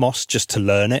in Atmos just to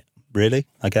learn it, really,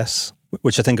 I guess,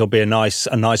 which I think will be a nice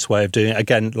way of doing it.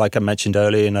 Again, like I mentioned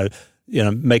earlier,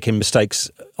 making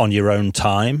mistakes on your own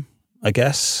time, I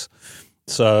guess.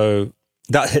 So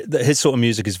his sort of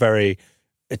music is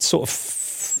it's sort of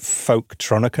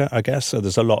folk-tronica, I guess. So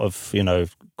there's a lot of,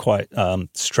 quite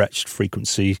stretched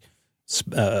frequency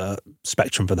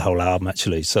spectrum for the whole album,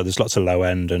 actually. So there's lots of low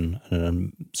end and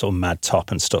sort of mad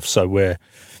top and stuff. So we're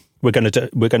going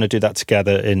to do that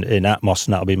together in Atmos,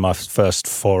 and that'll be my first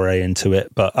foray into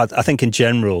it. But I think in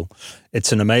general,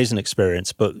 it's an amazing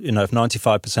experience. But if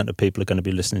 95% of people are going to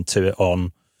be listening to it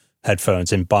on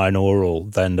headphones in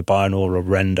binaural, then the binaural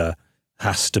render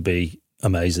has to be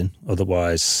amazing.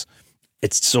 Otherwise,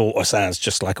 it sort of sounds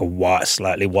just like a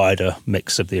slightly wider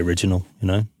mix of the original.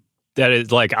 That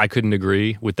is like, I couldn't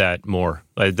agree with that more.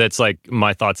 Like, that's like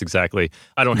my thoughts exactly.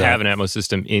 I don't have an Atmos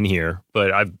system in here,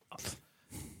 but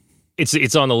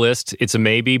it's on the list. It's a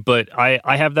maybe, but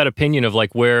I have that opinion of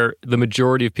like where the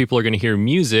majority of people are going to hear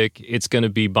music, it's going to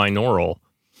be binaural.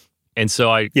 And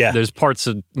so there's parts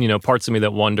of me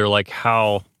that wonder like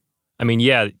how,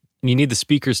 you need the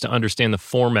speakers to understand the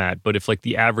format, but if like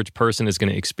the average person is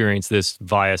going to experience this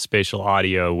via spatial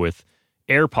audio with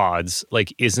AirPods,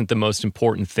 like, isn't the most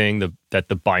important thing that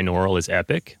the binaural is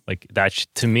epic? Like, that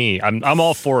to me, I'm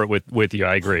all for it with you.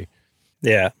 I agree.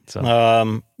 Yeah.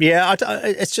 So.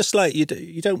 It's just like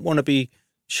you don't want to be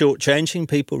shortchanging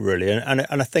people, really, and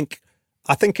I think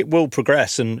it will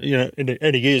progress, and in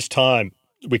a year's time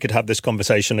we could have this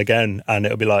conversation again, and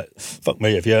it'll be like, fuck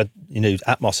me, if you heard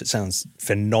Atmos, it sounds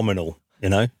phenomenal. you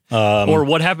know. Or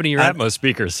what happened to your Atmos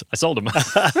speakers? I sold them.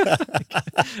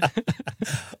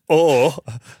 Or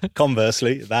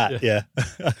conversely, that, yeah.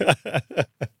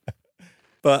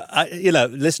 But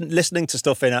listening to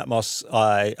stuff in Atmos,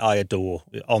 I adore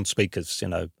on speakers,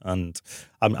 and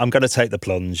I'm going to take the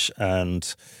plunge.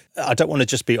 And I don't want to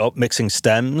just be up mixing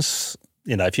stems.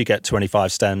 If you get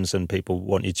 25 stems and people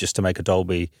want you just to make a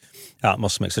Dolby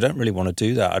Atmos mix, I don't really want to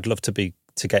do that. I'd love to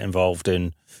get involved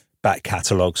in back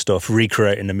catalogue stuff,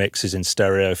 recreating the mixes in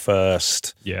stereo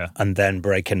first, and then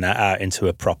breaking that out into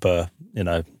a proper,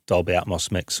 Dolby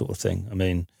Atmos mix sort of thing. I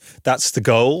mean, that's the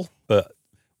goal, but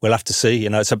we'll have to see.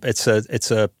 It's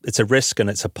a risk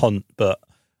and it's a punt, but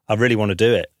I really want to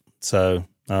do it. So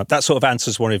that sort of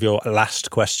answers one of your last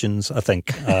questions, I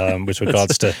think, with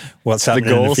regards to what's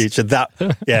happening in the future.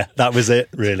 That was it,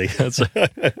 really.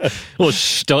 Well,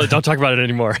 don't talk about it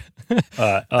anymore.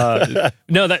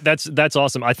 No, that's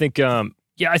awesome. I think,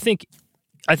 I think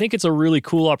it's a really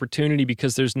cool opportunity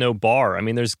because there's no bar. I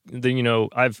mean, I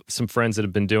have some friends that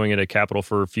have been doing it at Capitol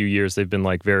for a few years. They've been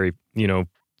like very,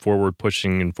 forward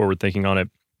pushing and forward thinking on it.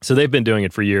 So they've been doing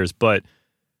it for years, but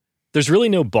there's really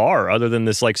no bar other than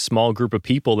this like small group of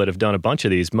people that have done a bunch of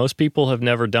these. Most people have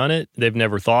never done it. They've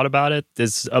never thought about it.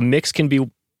 A mix can be,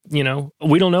 we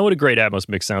don't know what a great Atmos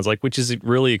mix sounds like, which is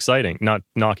really exciting. Not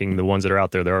knocking the ones that are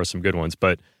out there. There are some good ones,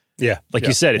 but you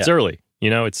said, it's early,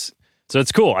 so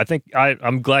it's cool. I think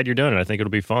I'm glad you're doing it. I think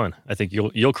it'll be fun. I think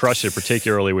you'll crush it,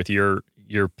 particularly with your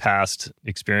past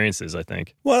experiences, I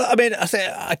think. Well, I mean,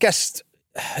 I guess,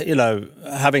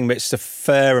 having mixed a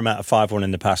fair amount of 5.1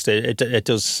 in the past, it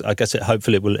does. I guess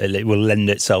hopefully it will lend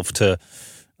itself to,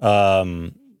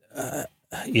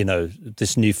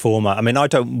 this new format. I mean, I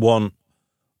don't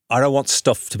want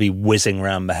stuff to be whizzing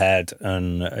around my head,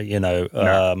 and No.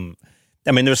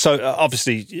 I mean, there's so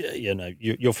obviously,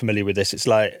 you're familiar with this. It's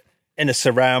like in a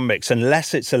surround mix,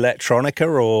 unless it's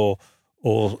electronica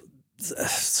or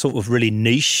sort of really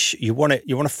niche, you want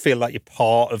to feel like you're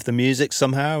part of the music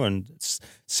somehow and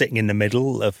sitting in the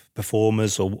middle of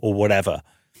performers or whatever.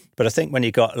 But I think when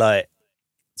you got like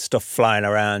stuff flying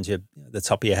around the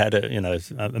top of your head at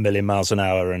a million miles an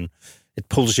hour, and it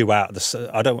pulls you out of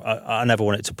the. I never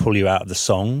want it to pull you out of the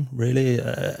song. Really,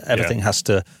 everything has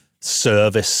to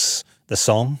service the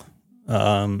song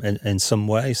in some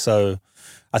way. So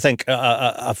I think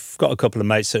I've got a couple of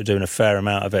mates that are doing a fair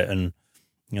amount of it, and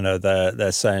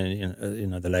they're saying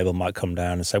the label might come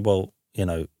down and say, well,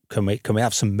 can we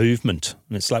have some movement?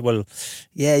 And it's like, well,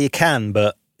 yeah, you can,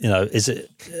 but is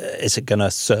it going to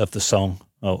serve the song,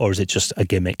 or is it just a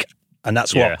gimmick? And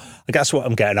that's what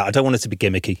I'm getting at. I don't want it to be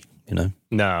gimmicky,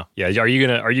 No, yeah. Are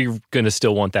you gonna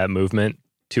still want that movement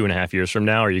 2.5 years from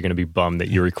now? Or are you gonna be bummed that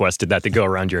you requested that to go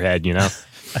around your head? Yeah.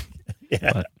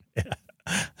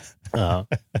 I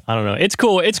don't know. It's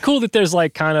cool. It's cool that there's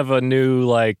like kind of a new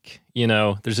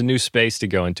there's a new space to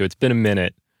go into. It's been a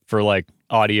minute for like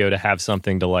audio to have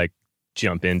something to like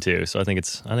jump into. So I think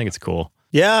it's cool.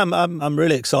 Yeah, I'm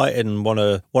really excited and want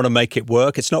to make it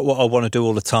work. It's not what I want to do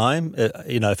all the time,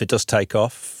 if it does take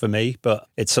off for me, but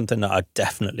it's something that I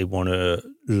definitely want to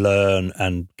learn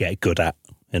and get good at.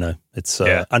 It's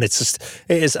and it's just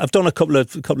it is. I've done a couple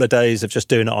of days of just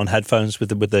doing it on headphones with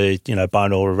the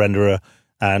binaural renderer,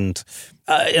 and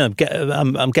I'm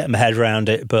getting my head around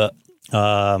it, but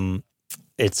I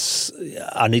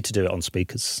need to do it on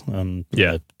speakers.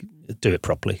 Do it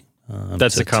properly.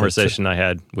 That's the conversation I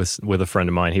had with a friend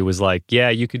of mine. He was like, yeah,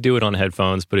 you could do it on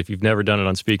headphones, but if you've never done it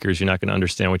on speakers, you're not going to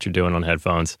understand what you're doing on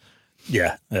headphones.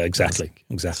 Yeah, exactly.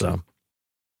 So,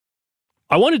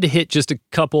 I wanted to hit just a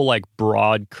couple like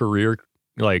broad career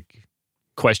like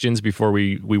questions before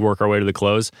we work our way to the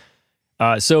close.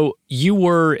 So you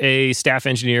were a staff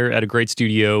engineer at a great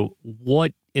studio.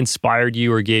 What inspired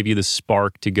you or gave you the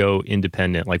spark to go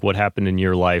independent? Like what happened in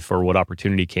your life or what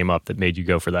opportunity came up that made you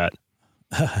go for that?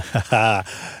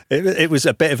 It was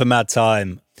a bit of a mad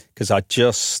time because I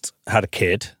just had a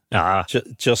kid,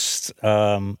 just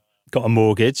got a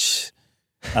mortgage,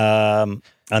 and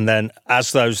then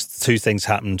as those two things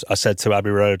happened, I said to Abbey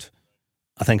Road,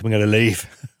 "I think I'm going to leave,"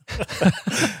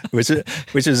 which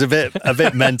is a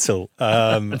bit mental.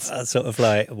 Sort of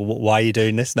like, why are you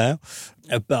doing this now?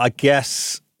 But I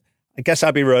guess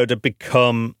Abbey Road had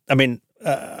become. I mean.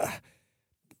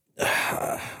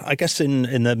 I guess in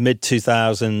the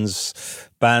mid-2000s,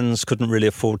 bands couldn't really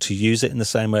afford to use it in the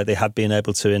same way they had been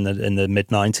able to in the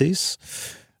mid-90s.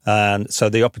 And so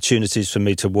the opportunities for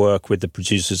me to work with the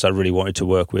producers I really wanted to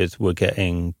work with were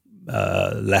getting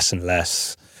less and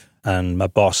less. And my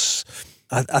boss,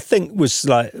 I think, was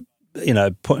like,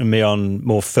 putting me on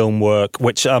more film work,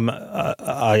 which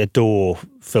I adore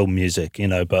film music,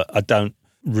 but I don't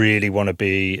really want to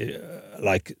be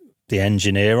like the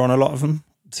engineer on a lot of them,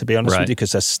 to be honest with you,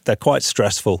 because they're quite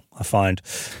stressful, I find.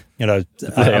 You know,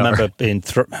 I remember being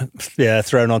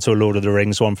thrown onto a Lord of the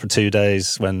Rings one for 2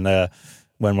 days when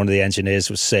one of the engineers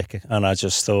was sick, and I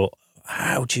just thought,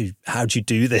 how do you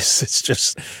do this? It's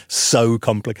just so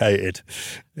complicated.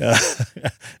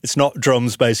 It's not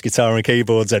drums, bass, guitar, and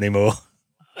keyboards anymore.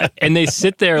 And they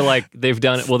sit there like they've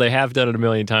done it. Well, they have done it a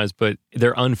million times, but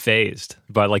they're unfazed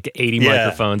by like 80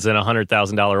 microphones and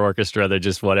 $100,000 orchestra. They're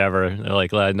just whatever. They're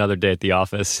like another day at the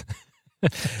office.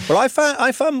 Well, I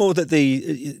found more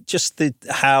that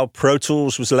how Pro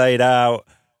Tools was laid out.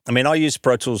 I mean, I use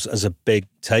Pro Tools as a big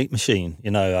tape machine,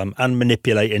 you know, and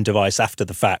manipulating device after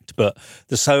the fact. But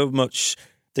there's so much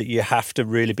that you have to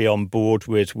really be on board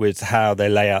with how they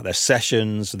lay out their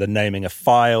sessions, the naming of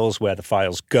files, where the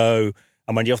files go.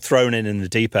 And when you're thrown in the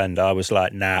deep end, I was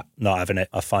like, nah, not having it.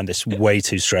 I find this way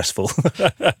too stressful.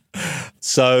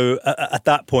 So at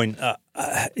that point,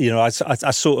 you know, I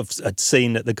sort of had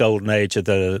seen that the golden age of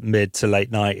the mid to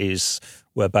late 90s,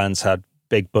 where bands had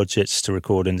big budgets to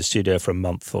record in the studio for a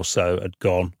month or so, had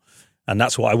gone. And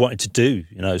that's what I wanted to do,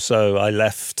 you know. So I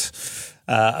left.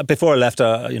 Before I left,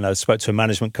 you know, spoke to a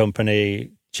management company,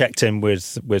 checked in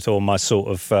with all my sort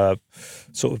of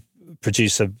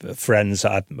producer friends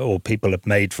or people I've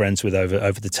made friends with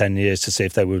over the 10 years to see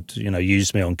if they would, you know,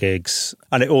 use me on gigs.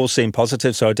 And it all seemed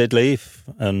positive, so I did leave.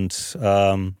 And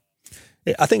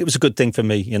I think it was a good thing for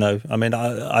me, you know. I mean,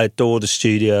 I adore the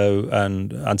studio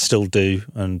and still do,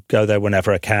 and go there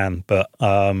whenever I can. But,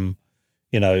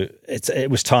 you know, it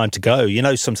was time to go. You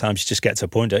know, sometimes you just get to a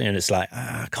point, don't you, and it's like,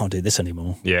 I can't do this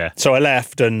anymore. Yeah. So I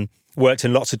left and worked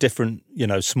in lots of different, you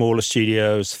know, smaller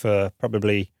studios for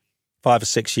probably 5 or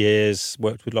 6 years,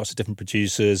 worked with lots of different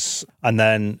producers. And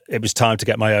then it was time to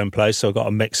get my own place. So I got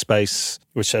a mix space,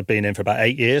 which I've been in for about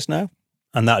 8 years now.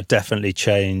 And that definitely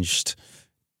changed.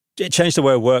 It changed the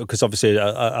way I work, because obviously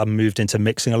I moved into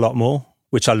mixing a lot more,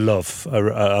 which I love.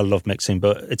 I love mixing,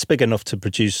 but it's big enough to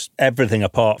produce everything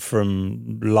apart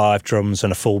from live drums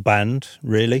and a full band,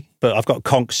 really. But I've got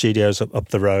Conch Studios up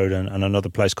the road and another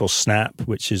place called Snap,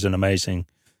 which is an amazing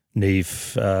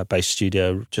Neve-based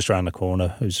studio just around the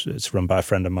corner. It's run by a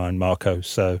friend of mine, Marco.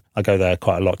 So I go there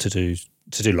quite a lot to do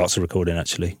lots of recording,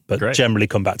 actually. But Great. Generally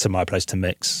come back to my place to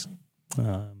mix.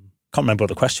 Can't remember what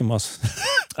the question was.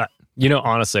 You know,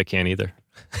 honestly, I can't either.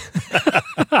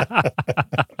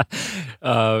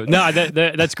 No,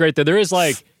 that's great though. There is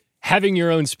like having your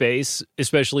own space,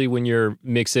 especially when you're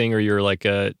mixing or you're like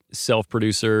a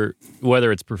self-producer,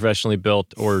 whether it's professionally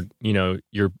built or, you know,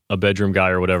 you're a bedroom guy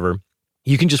or whatever.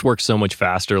 You can just work so much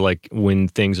faster, like when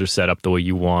things are set up the way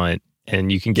you want,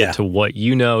 and you can get to what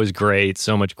you know is great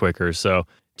so much quicker. So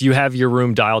do you have your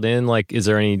room dialed in? Like, is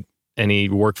there any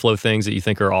workflow things that you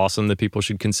think are awesome that people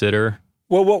should consider?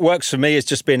 Well, what works for me is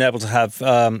just being able to have,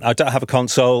 I don't have a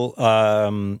console, but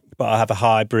I have a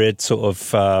hybrid sort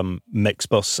of mix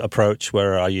bus approach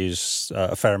where I use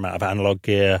a fair amount of analog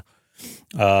gear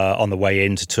on the way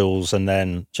into tools, and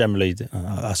then generally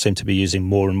I seem to be using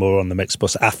more and more on the mix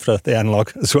bus after the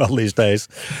analog as well these days.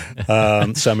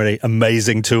 So many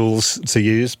amazing tools to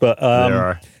use, but there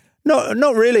are.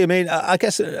 Not really. I mean, I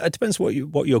guess it depends what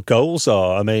your goals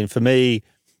are. I mean, for me,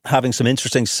 having some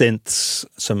interesting synths,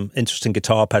 some interesting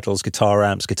guitar pedals, guitar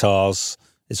amps, guitars,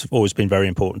 it's always been very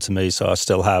important to me. So I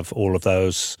still have all of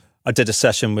those. I did a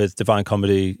session with Divine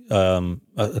Comedy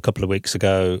a couple of weeks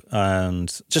ago,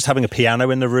 and just having a piano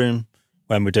in the room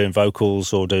when we're doing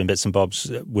vocals or doing bits and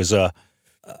bobs was a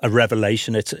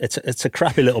revelation. It's a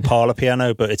crappy little parlor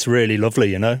piano, but it's really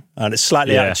lovely, you know, and it's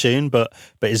slightly out of tune, but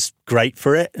it's great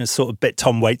for it. And it's sort of a bit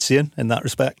Tom Waitsian in that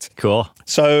respect. Cool.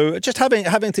 So just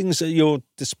having things at your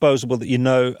disposal that you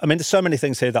know. I mean, there's so many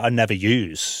things here that I never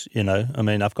use. You know, I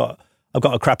mean, I've got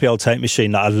a crappy old tape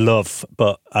machine that I love,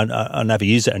 but I never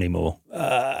use it anymore.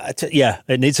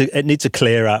 It needs a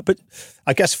clear out. But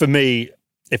I guess for me,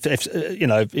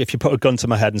 if you put a gun to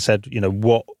my head and said, you know,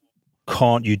 what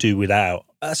can't you do without,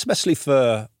 especially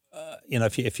for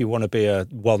if you want to be a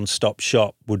one-stop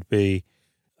shop, would be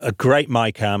a great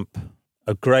mic amp,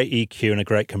 a great EQ and a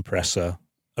great compressor,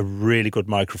 a really good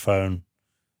microphone,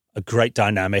 a great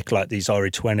dynamic like these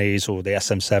RE20s or the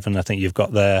SM7 I think you've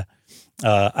got there,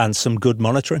 and some good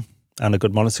monitoring and a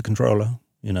good monitor controller.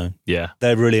 You know,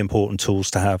 they're really important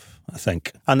tools to have, I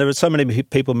think. And there are so many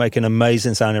people making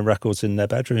amazing sounding records in their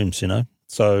bedrooms, you know.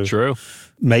 So true.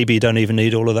 Maybe you don't even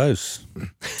need all of those.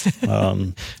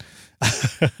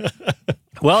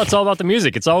 Well, it's all about the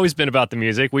music. It's always been about the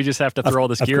music. We just have to throw all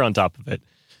this gear on top of it.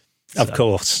 Of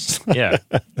course. Yeah.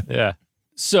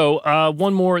 So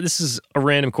one more. This is a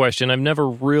random question. I've never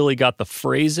really got the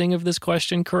phrasing of this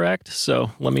question correct,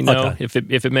 so let me know if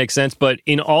it makes sense. But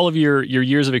in all of your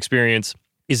years of experience,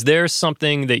 is there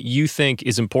something that you think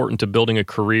is important to building a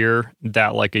career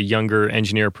that like a younger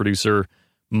engineer producer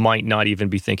might not even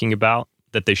be thinking about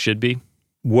that they should be?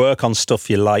 Work on stuff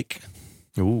you like.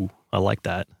 Ooh, I like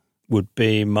that. Would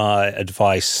be my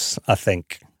advice, I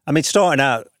think. I mean, starting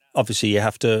out, obviously, you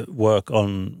have to work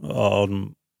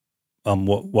on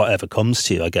whatever comes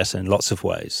to you, I guess, in lots of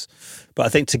ways. But I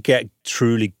think to get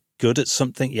truly good at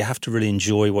something, you have to really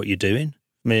enjoy what you're doing.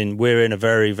 I mean, we're in a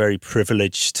very, very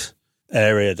privileged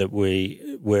area that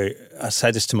I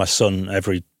say this to my son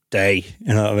every day,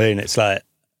 you know what I mean? It's like,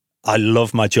 I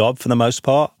love my job for the most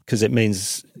part because it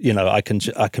means, you know, I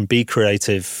can be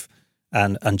creative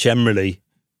and generally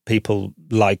people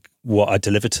like what I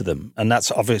deliver to them. And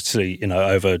that's obviously, you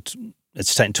know,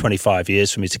 it's taken 25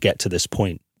 years for me to get to this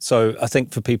point. So I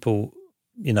think for people,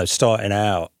 you know, starting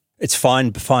out, it's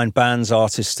fine to find bands,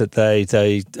 artists that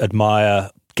they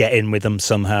admire, get in with them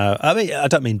somehow. I mean, I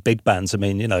don't mean big bands. I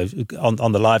mean, you know,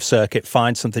 on the live circuit,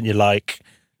 find something you like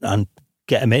and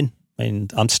get them in. I mean,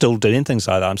 I'm still doing things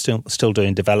like that. I'm still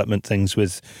doing development things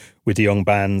with young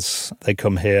bands. They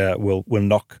come here, we'll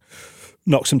knock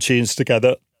some tunes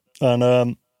together,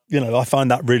 and you know, I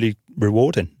find that really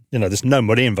rewarding. You know, there's no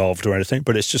money involved or anything,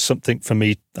 but it's just something for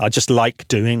me. I just like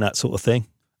doing that sort of thing,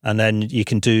 and then you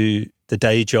can do the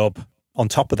day job on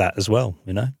top of that as well.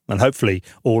 You know, and hopefully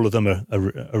all of them are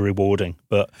rewarding.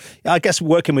 But I guess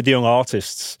working with young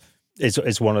artists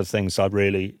is one of the things I'd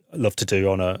really love to do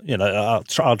I'll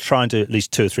try and do at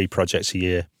least 2 or 3 projects a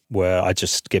year where I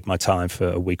just give my time for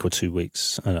a week or 2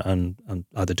 weeks and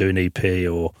either do an EP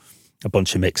or a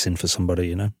bunch of mixing for somebody,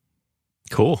 you know.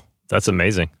 Cool. That's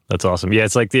amazing. That's awesome. Yeah,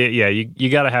 it's like you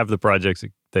got to have the projects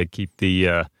that keep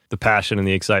the passion and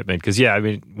the excitement because I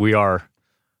mean,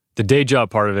 the day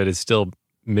job part of it is still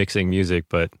mixing music,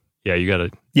 but yeah, you got to.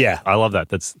 Yeah. I love that.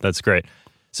 That's great.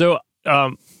 So,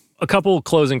 a couple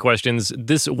closing questions.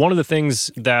 One of the things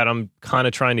that I'm kind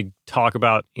of trying to talk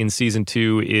about in season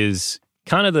 2 is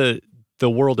kind of the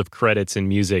world of credits in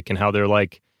music and how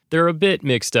they're a bit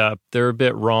mixed up. They're a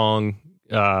bit wrong,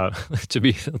 to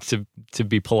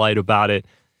be polite about it.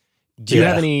 Do you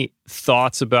have any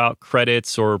thoughts about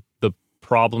credits or the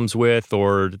problems with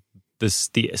or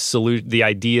the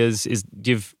ideas?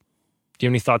 Do you have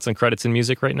any thoughts on credits in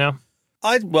music right now?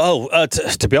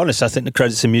 To be honest, I think the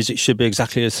credits in music should be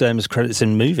exactly the same as credits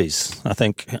in movies. I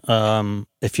think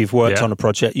if you've worked on a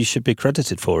project, you should be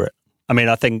credited for it. I mean,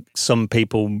 I think some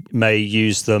people may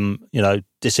use them, you know,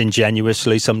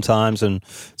 disingenuously sometimes and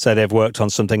say they've worked on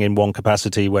something in one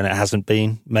capacity when it hasn't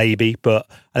been, maybe. But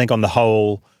I think on the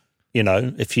whole, you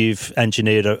know, if you've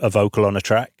engineered a vocal on a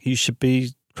track, you should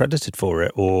be credited for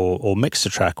it or mixed a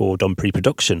track or done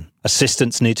pre-production.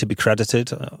 Assistants need to be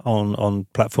credited on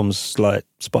platforms like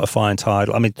Spotify and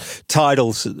Tidal. I mean,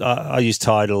 I use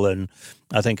Tidal and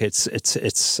I think its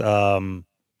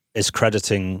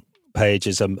crediting page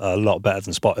is a lot better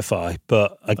than Spotify.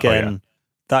 But again,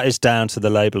 that is down to the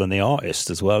label and the artist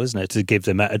as well, isn't it? To give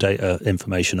the metadata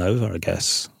information over, I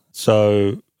guess.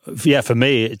 So yeah, for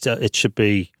me, it should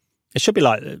be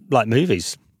like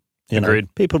movies. You Agreed. know,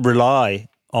 people rely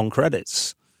on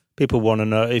credits. People want to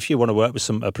know if you want to work with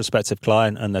a prospective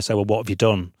client and they say, well, what have you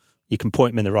done? You can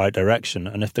point them in the right direction.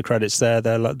 And if the credit's there,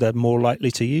 they're more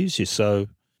likely to use you. So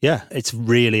yeah, it's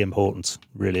really important.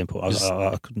 Really important.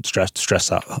 I couldn't stress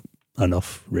that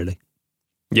enough, really.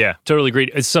 Yeah, totally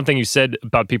agreed. It's something you said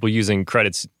about people using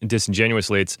credits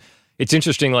disingenuously. It's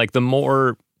interesting, like the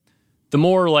more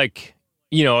like,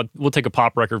 you know, we'll take a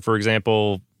pop record, for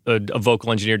example. A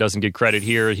vocal engineer doesn't get credit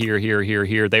here.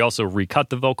 They also recut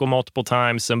the vocal multiple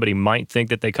times. Somebody might think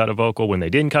that they cut a vocal when they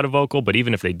didn't cut a vocal, but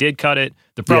even if they did cut it,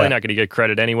 they're probably not going to get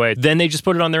credit anyway. Then they just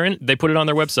put it on their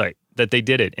website that they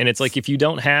did it. And it's like if you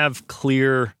don't have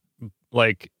clear,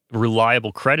 like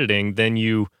reliable crediting, then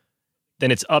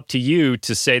it's up to you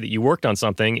to say that you worked on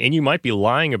something, and you might be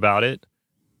lying about it,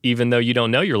 even though you don't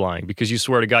know you're lying because you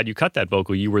swear to God you cut that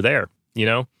vocal, you were there, you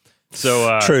know?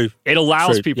 So True. It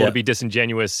allows people to be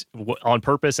disingenuous on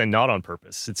purpose and not on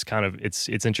purpose. It's kind of it's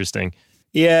interesting.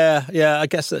 Yeah. I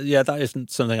guess that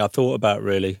isn't something I thought about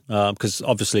really, because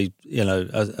obviously, you know,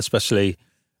 especially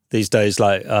these days,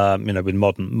 like you know, with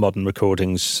modern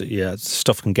recordings,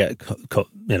 stuff can get cut,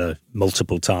 you know,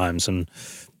 multiple times, and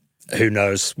who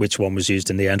knows which one was used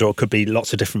in the end, or it could be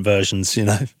lots of different versions, you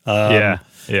know. Yeah.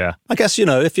 I guess, you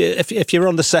know, if you're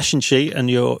on the session sheet and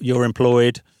you're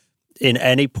employed in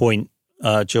any point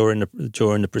during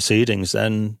the proceedings,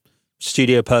 then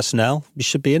studio personnel, you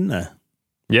should be in there.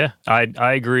 Yeah,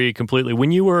 I agree completely.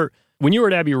 When you were when you were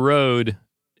at Abbey Road,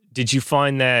 did you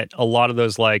find that a lot of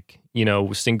those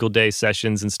single day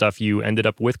sessions and stuff, you ended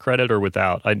up with credit or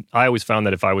without? I always found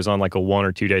that if I was on like a 1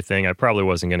 or 2 day thing, I probably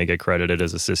wasn't going to get credited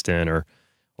as assistant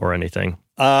or anything.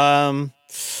 I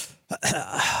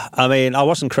mean, I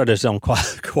wasn't credited on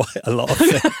quite a lot of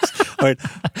things. I mean,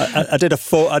 I did a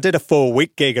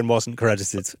 4-week gig and wasn't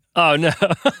credited. Oh no,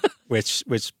 which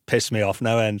pissed me off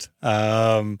no end.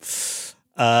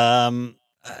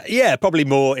 Yeah, probably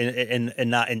more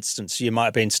in that instance. You might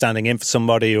have been standing in for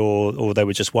somebody, or they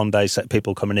were just one day set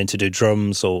people coming in to do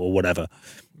drums or whatever.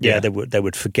 Yeah, they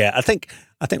would forget. I think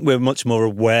we're much more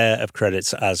aware of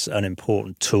credits as an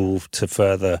important tool to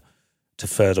further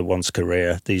one's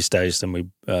career these days than we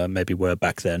maybe were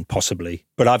back then, possibly.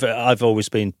 But I've always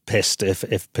been pissed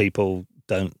if people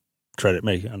don't credit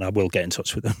me, and I will get in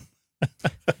touch with them.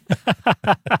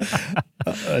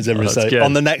 As everyone say,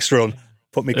 on the next run.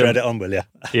 Put me credit on, will you?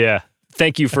 Yeah.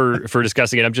 Thank you for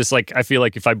discussing it. I'm just like, I feel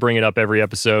like if I bring it up every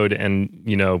episode and,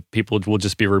 people will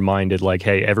just be reminded like,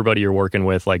 hey, everybody you're working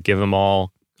with, like give them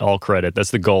all credit.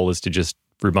 That's the goal, is to just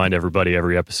remind everybody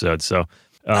every episode. So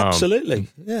absolutely.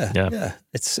 Yeah.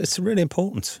 It's really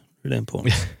important. Really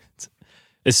important.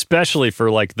 Especially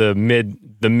for like the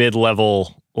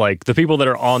mid-level, like the people that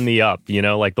are on the up,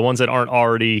 like the ones that aren't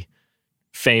already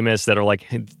famous, that are like,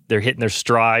 they're hitting their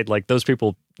stride. Like those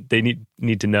people, they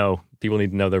need to know. People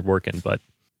need to know they're working. But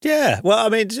yeah, well, I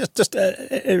mean, just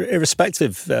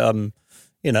irrespective,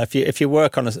 if you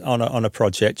work on a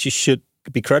project, you should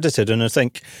be credited. And I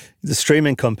think the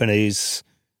streaming companies,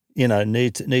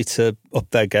 need to up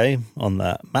their game on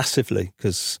that massively.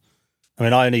 Because I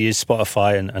mean, I only use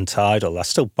Spotify and Tidal. I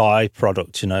still buy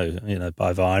product, buy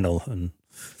vinyl, and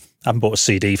I haven't bought a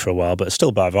CD for a while, but I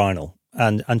still buy vinyl.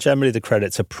 And generally the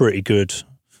credits are pretty good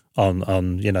on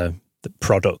the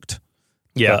product.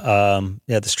 Yeah.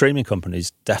 But, the streaming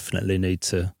companies definitely need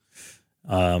to,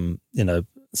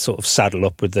 sort of saddle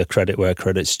up with the credit where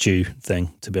credit's due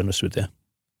thing, to be honest with you.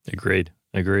 Agreed.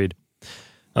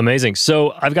 Amazing.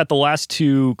 So I've got the last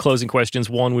 2 closing questions.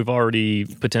 One we've already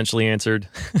potentially answered,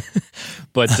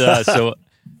 but so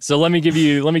let me give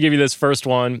you this first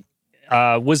one.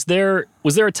 Was there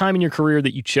a time in your career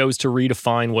that you chose to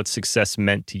redefine what success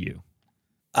meant to you?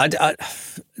 I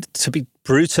to be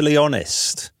brutally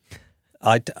honest,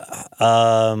 I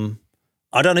don't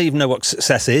even know what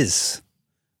success is.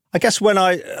 I guess when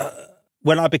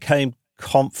I became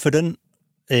confident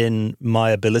in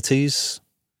my abilities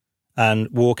and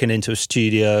walking into a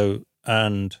studio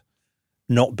and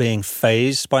not being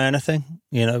fazed by anything,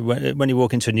 when you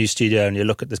walk into a new studio and you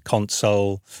look at the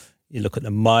console, you look at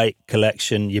the mic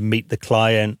collection, you meet the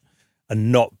client,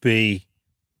 and not be...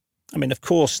 I mean, of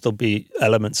course, there'll be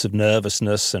elements of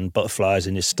nervousness and butterflies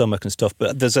in your stomach and stuff,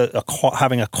 but there's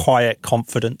having a quiet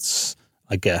confidence,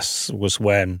 I guess, was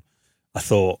when I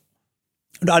thought...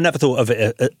 I never thought of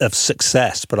it of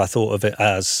success, but I thought of it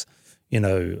as,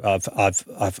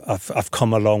 I've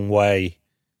come a long way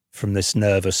from this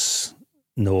nervous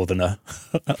northerner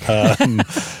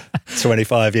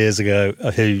 25 years ago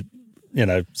who,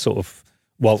 sort of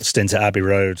waltzed into Abbey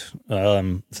Road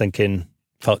thinking,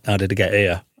 fuck, how did I get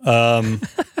here?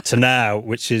 To now,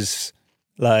 which is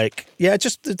like,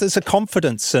 just there's a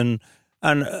confidence and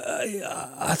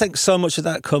I think so much of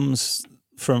that comes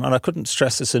from, and I couldn't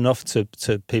stress this enough to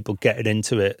people getting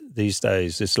into it these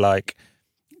days, it's like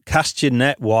cast your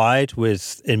net wide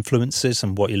with influences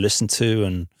and what you listen to.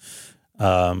 And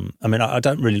I mean, I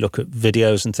don't really look at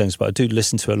videos and things, but I do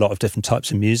listen to a lot of different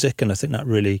types of music, and I think that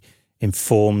really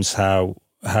informs how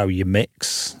you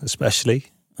mix, especially.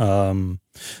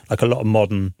 Like a lot of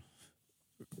modern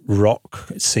rock,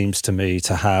 it seems to me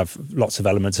to have lots of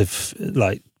elements of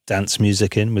like dance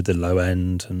music in with the low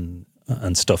end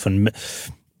and stuff. And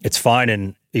it's fine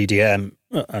in EDM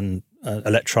and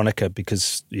electronica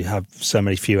because you have so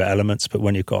many fewer elements, but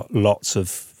when you've got lots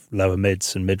of lower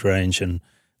mids and mid-range and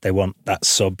they want that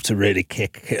sub to really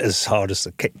kick as hard as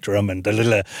the kick drum and the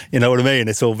little, you know what I mean?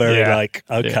 It's all very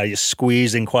you're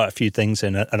squeezing quite a few things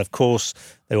in it. And of course,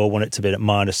 they all want it to be at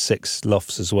 -6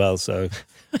 LUFS as well. So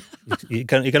you're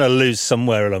going to lose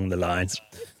somewhere along the lines.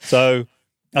 So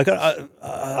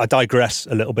I digress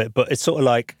a little bit, but it's sort of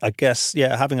like, I guess,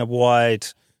 having a wide,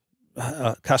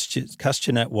 cast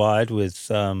your net wide with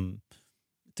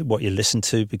what you listen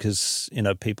to, because,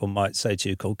 people might say to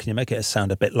you, "Oh, can you make it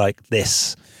sound a bit like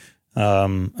this?"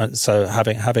 And so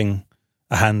having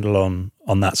a handle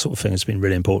on that sort of thing has been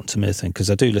really important to me, I think, because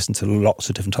I do listen to lots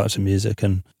of different types of music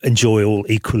and enjoy all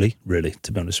equally, really,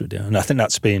 to be honest with you. And I think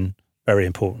that's been very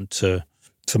important to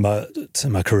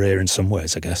my career in some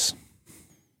ways, I guess.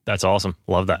 That's awesome.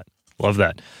 Love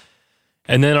that.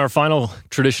 And then our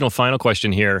traditional final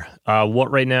question here.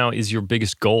 What right now is your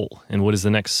biggest goal, and what is the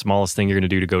next smallest thing you're going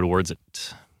to do to go towards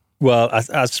it? Well,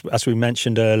 as we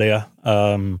mentioned earlier,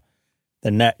 the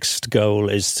next goal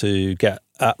is to get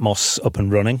Atmos up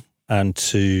and running and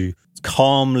to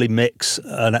calmly mix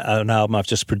an album I've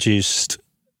just produced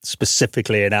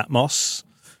specifically in Atmos,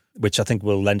 which I think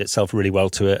will lend itself really well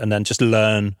to it, and then just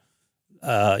learn,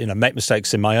 make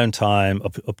mistakes in my own time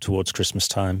up towards Christmas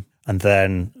time. And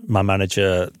then my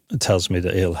manager tells me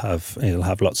that he'll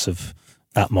have lots of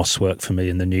Atmos work for me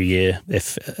in the new year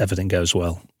if everything goes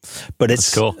well. But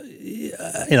That's cool.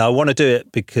 I want to do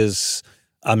it because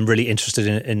I'm really interested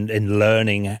in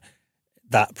learning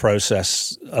that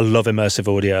process. I love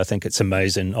immersive audio. I think it's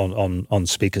amazing on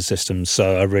speaker systems.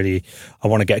 So I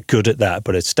want to get good at that,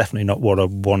 but it's definitely not what I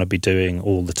want to be doing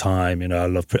all the time. I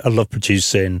love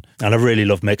producing, and I really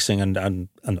love mixing, and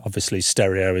obviously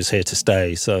stereo is here to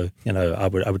stay. So I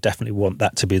would definitely want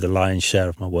that to be the lion's share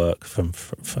of my work.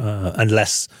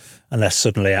 Unless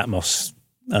suddenly Atmos,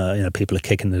 people are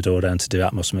kicking the door down to do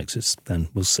Atmos mixes, then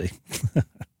we'll see.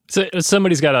 So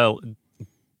somebody's got to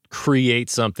create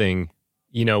something,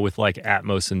 with like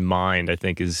Atmos in mind, I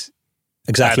think is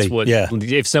exactly. That's what, yeah.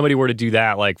 If somebody were to do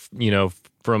that, like,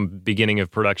 from beginning of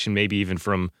production, maybe even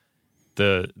from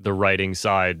the writing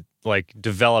side, like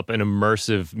develop an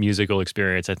immersive musical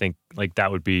experience, I think like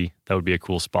that would be a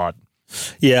cool spot.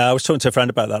 Yeah, I was talking to a friend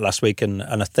about that last week, and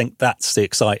I think that's the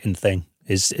exciting thing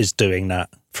is doing that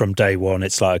from day one.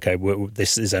 It's like, okay,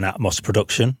 this is an Atmos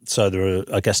production, so there are,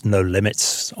 I guess, no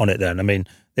limits on it then. I mean,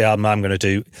 the album I'm going to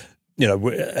do,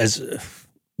 as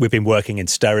we've been working in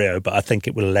stereo, but I think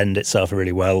it will lend itself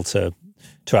really well to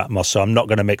Atmos. So I'm not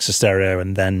going to mix a stereo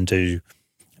and then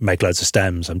make loads of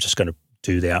stems. I'm just going to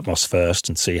do the Atmos first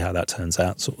and see how that turns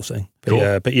out, sort of thing. But,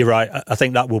 cool. But you're right. I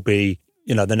think that will be,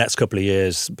 the next couple of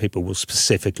years, people will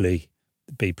specifically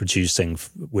be producing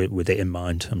with it in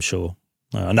mind, I'm sure.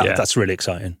 And that's really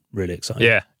exciting, really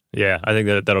exciting. Yeah. I think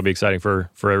that'll be exciting for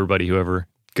everybody, whoever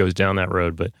goes down that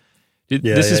road. But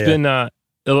this has been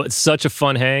it's such a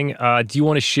fun hang. Do you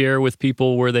want to share with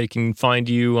people where they can find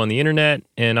you on the internet?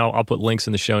 And I'll put links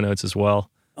in the show notes as well.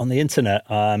 On the internet,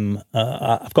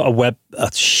 I've got a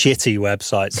shitty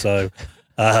website, so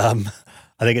I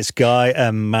think it's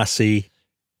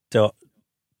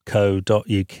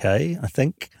guymassey.co.uk, I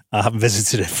think. I haven't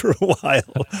visited it for a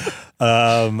while.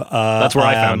 That's where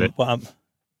I found it.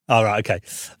 All right, okay.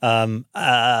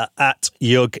 At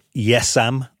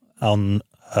U67s on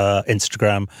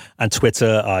Instagram and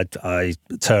Twitter, I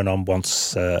turn on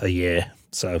once a year,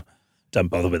 so don't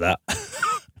bother with that.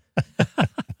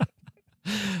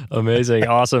 Amazing,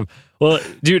 awesome. Well,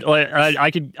 dude,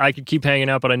 I could keep hanging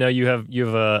out, but I know you have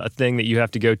a thing that you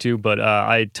have to go to. But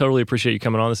I totally appreciate you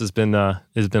coming on. This has been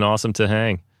awesome to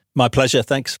hang. My pleasure.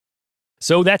 Thanks.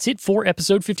 So that's it for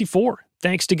episode 54.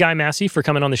 Thanks to Guy Massey for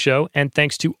coming on the show, and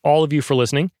thanks to all of you for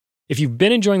listening. If you've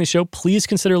been enjoying the show, please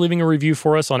consider leaving a review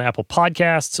for us on Apple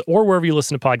Podcasts or wherever you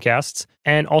listen to podcasts.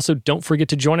 And also, don't forget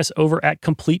to join us over at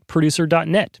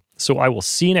completeproducer.net. So I will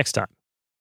see you next time.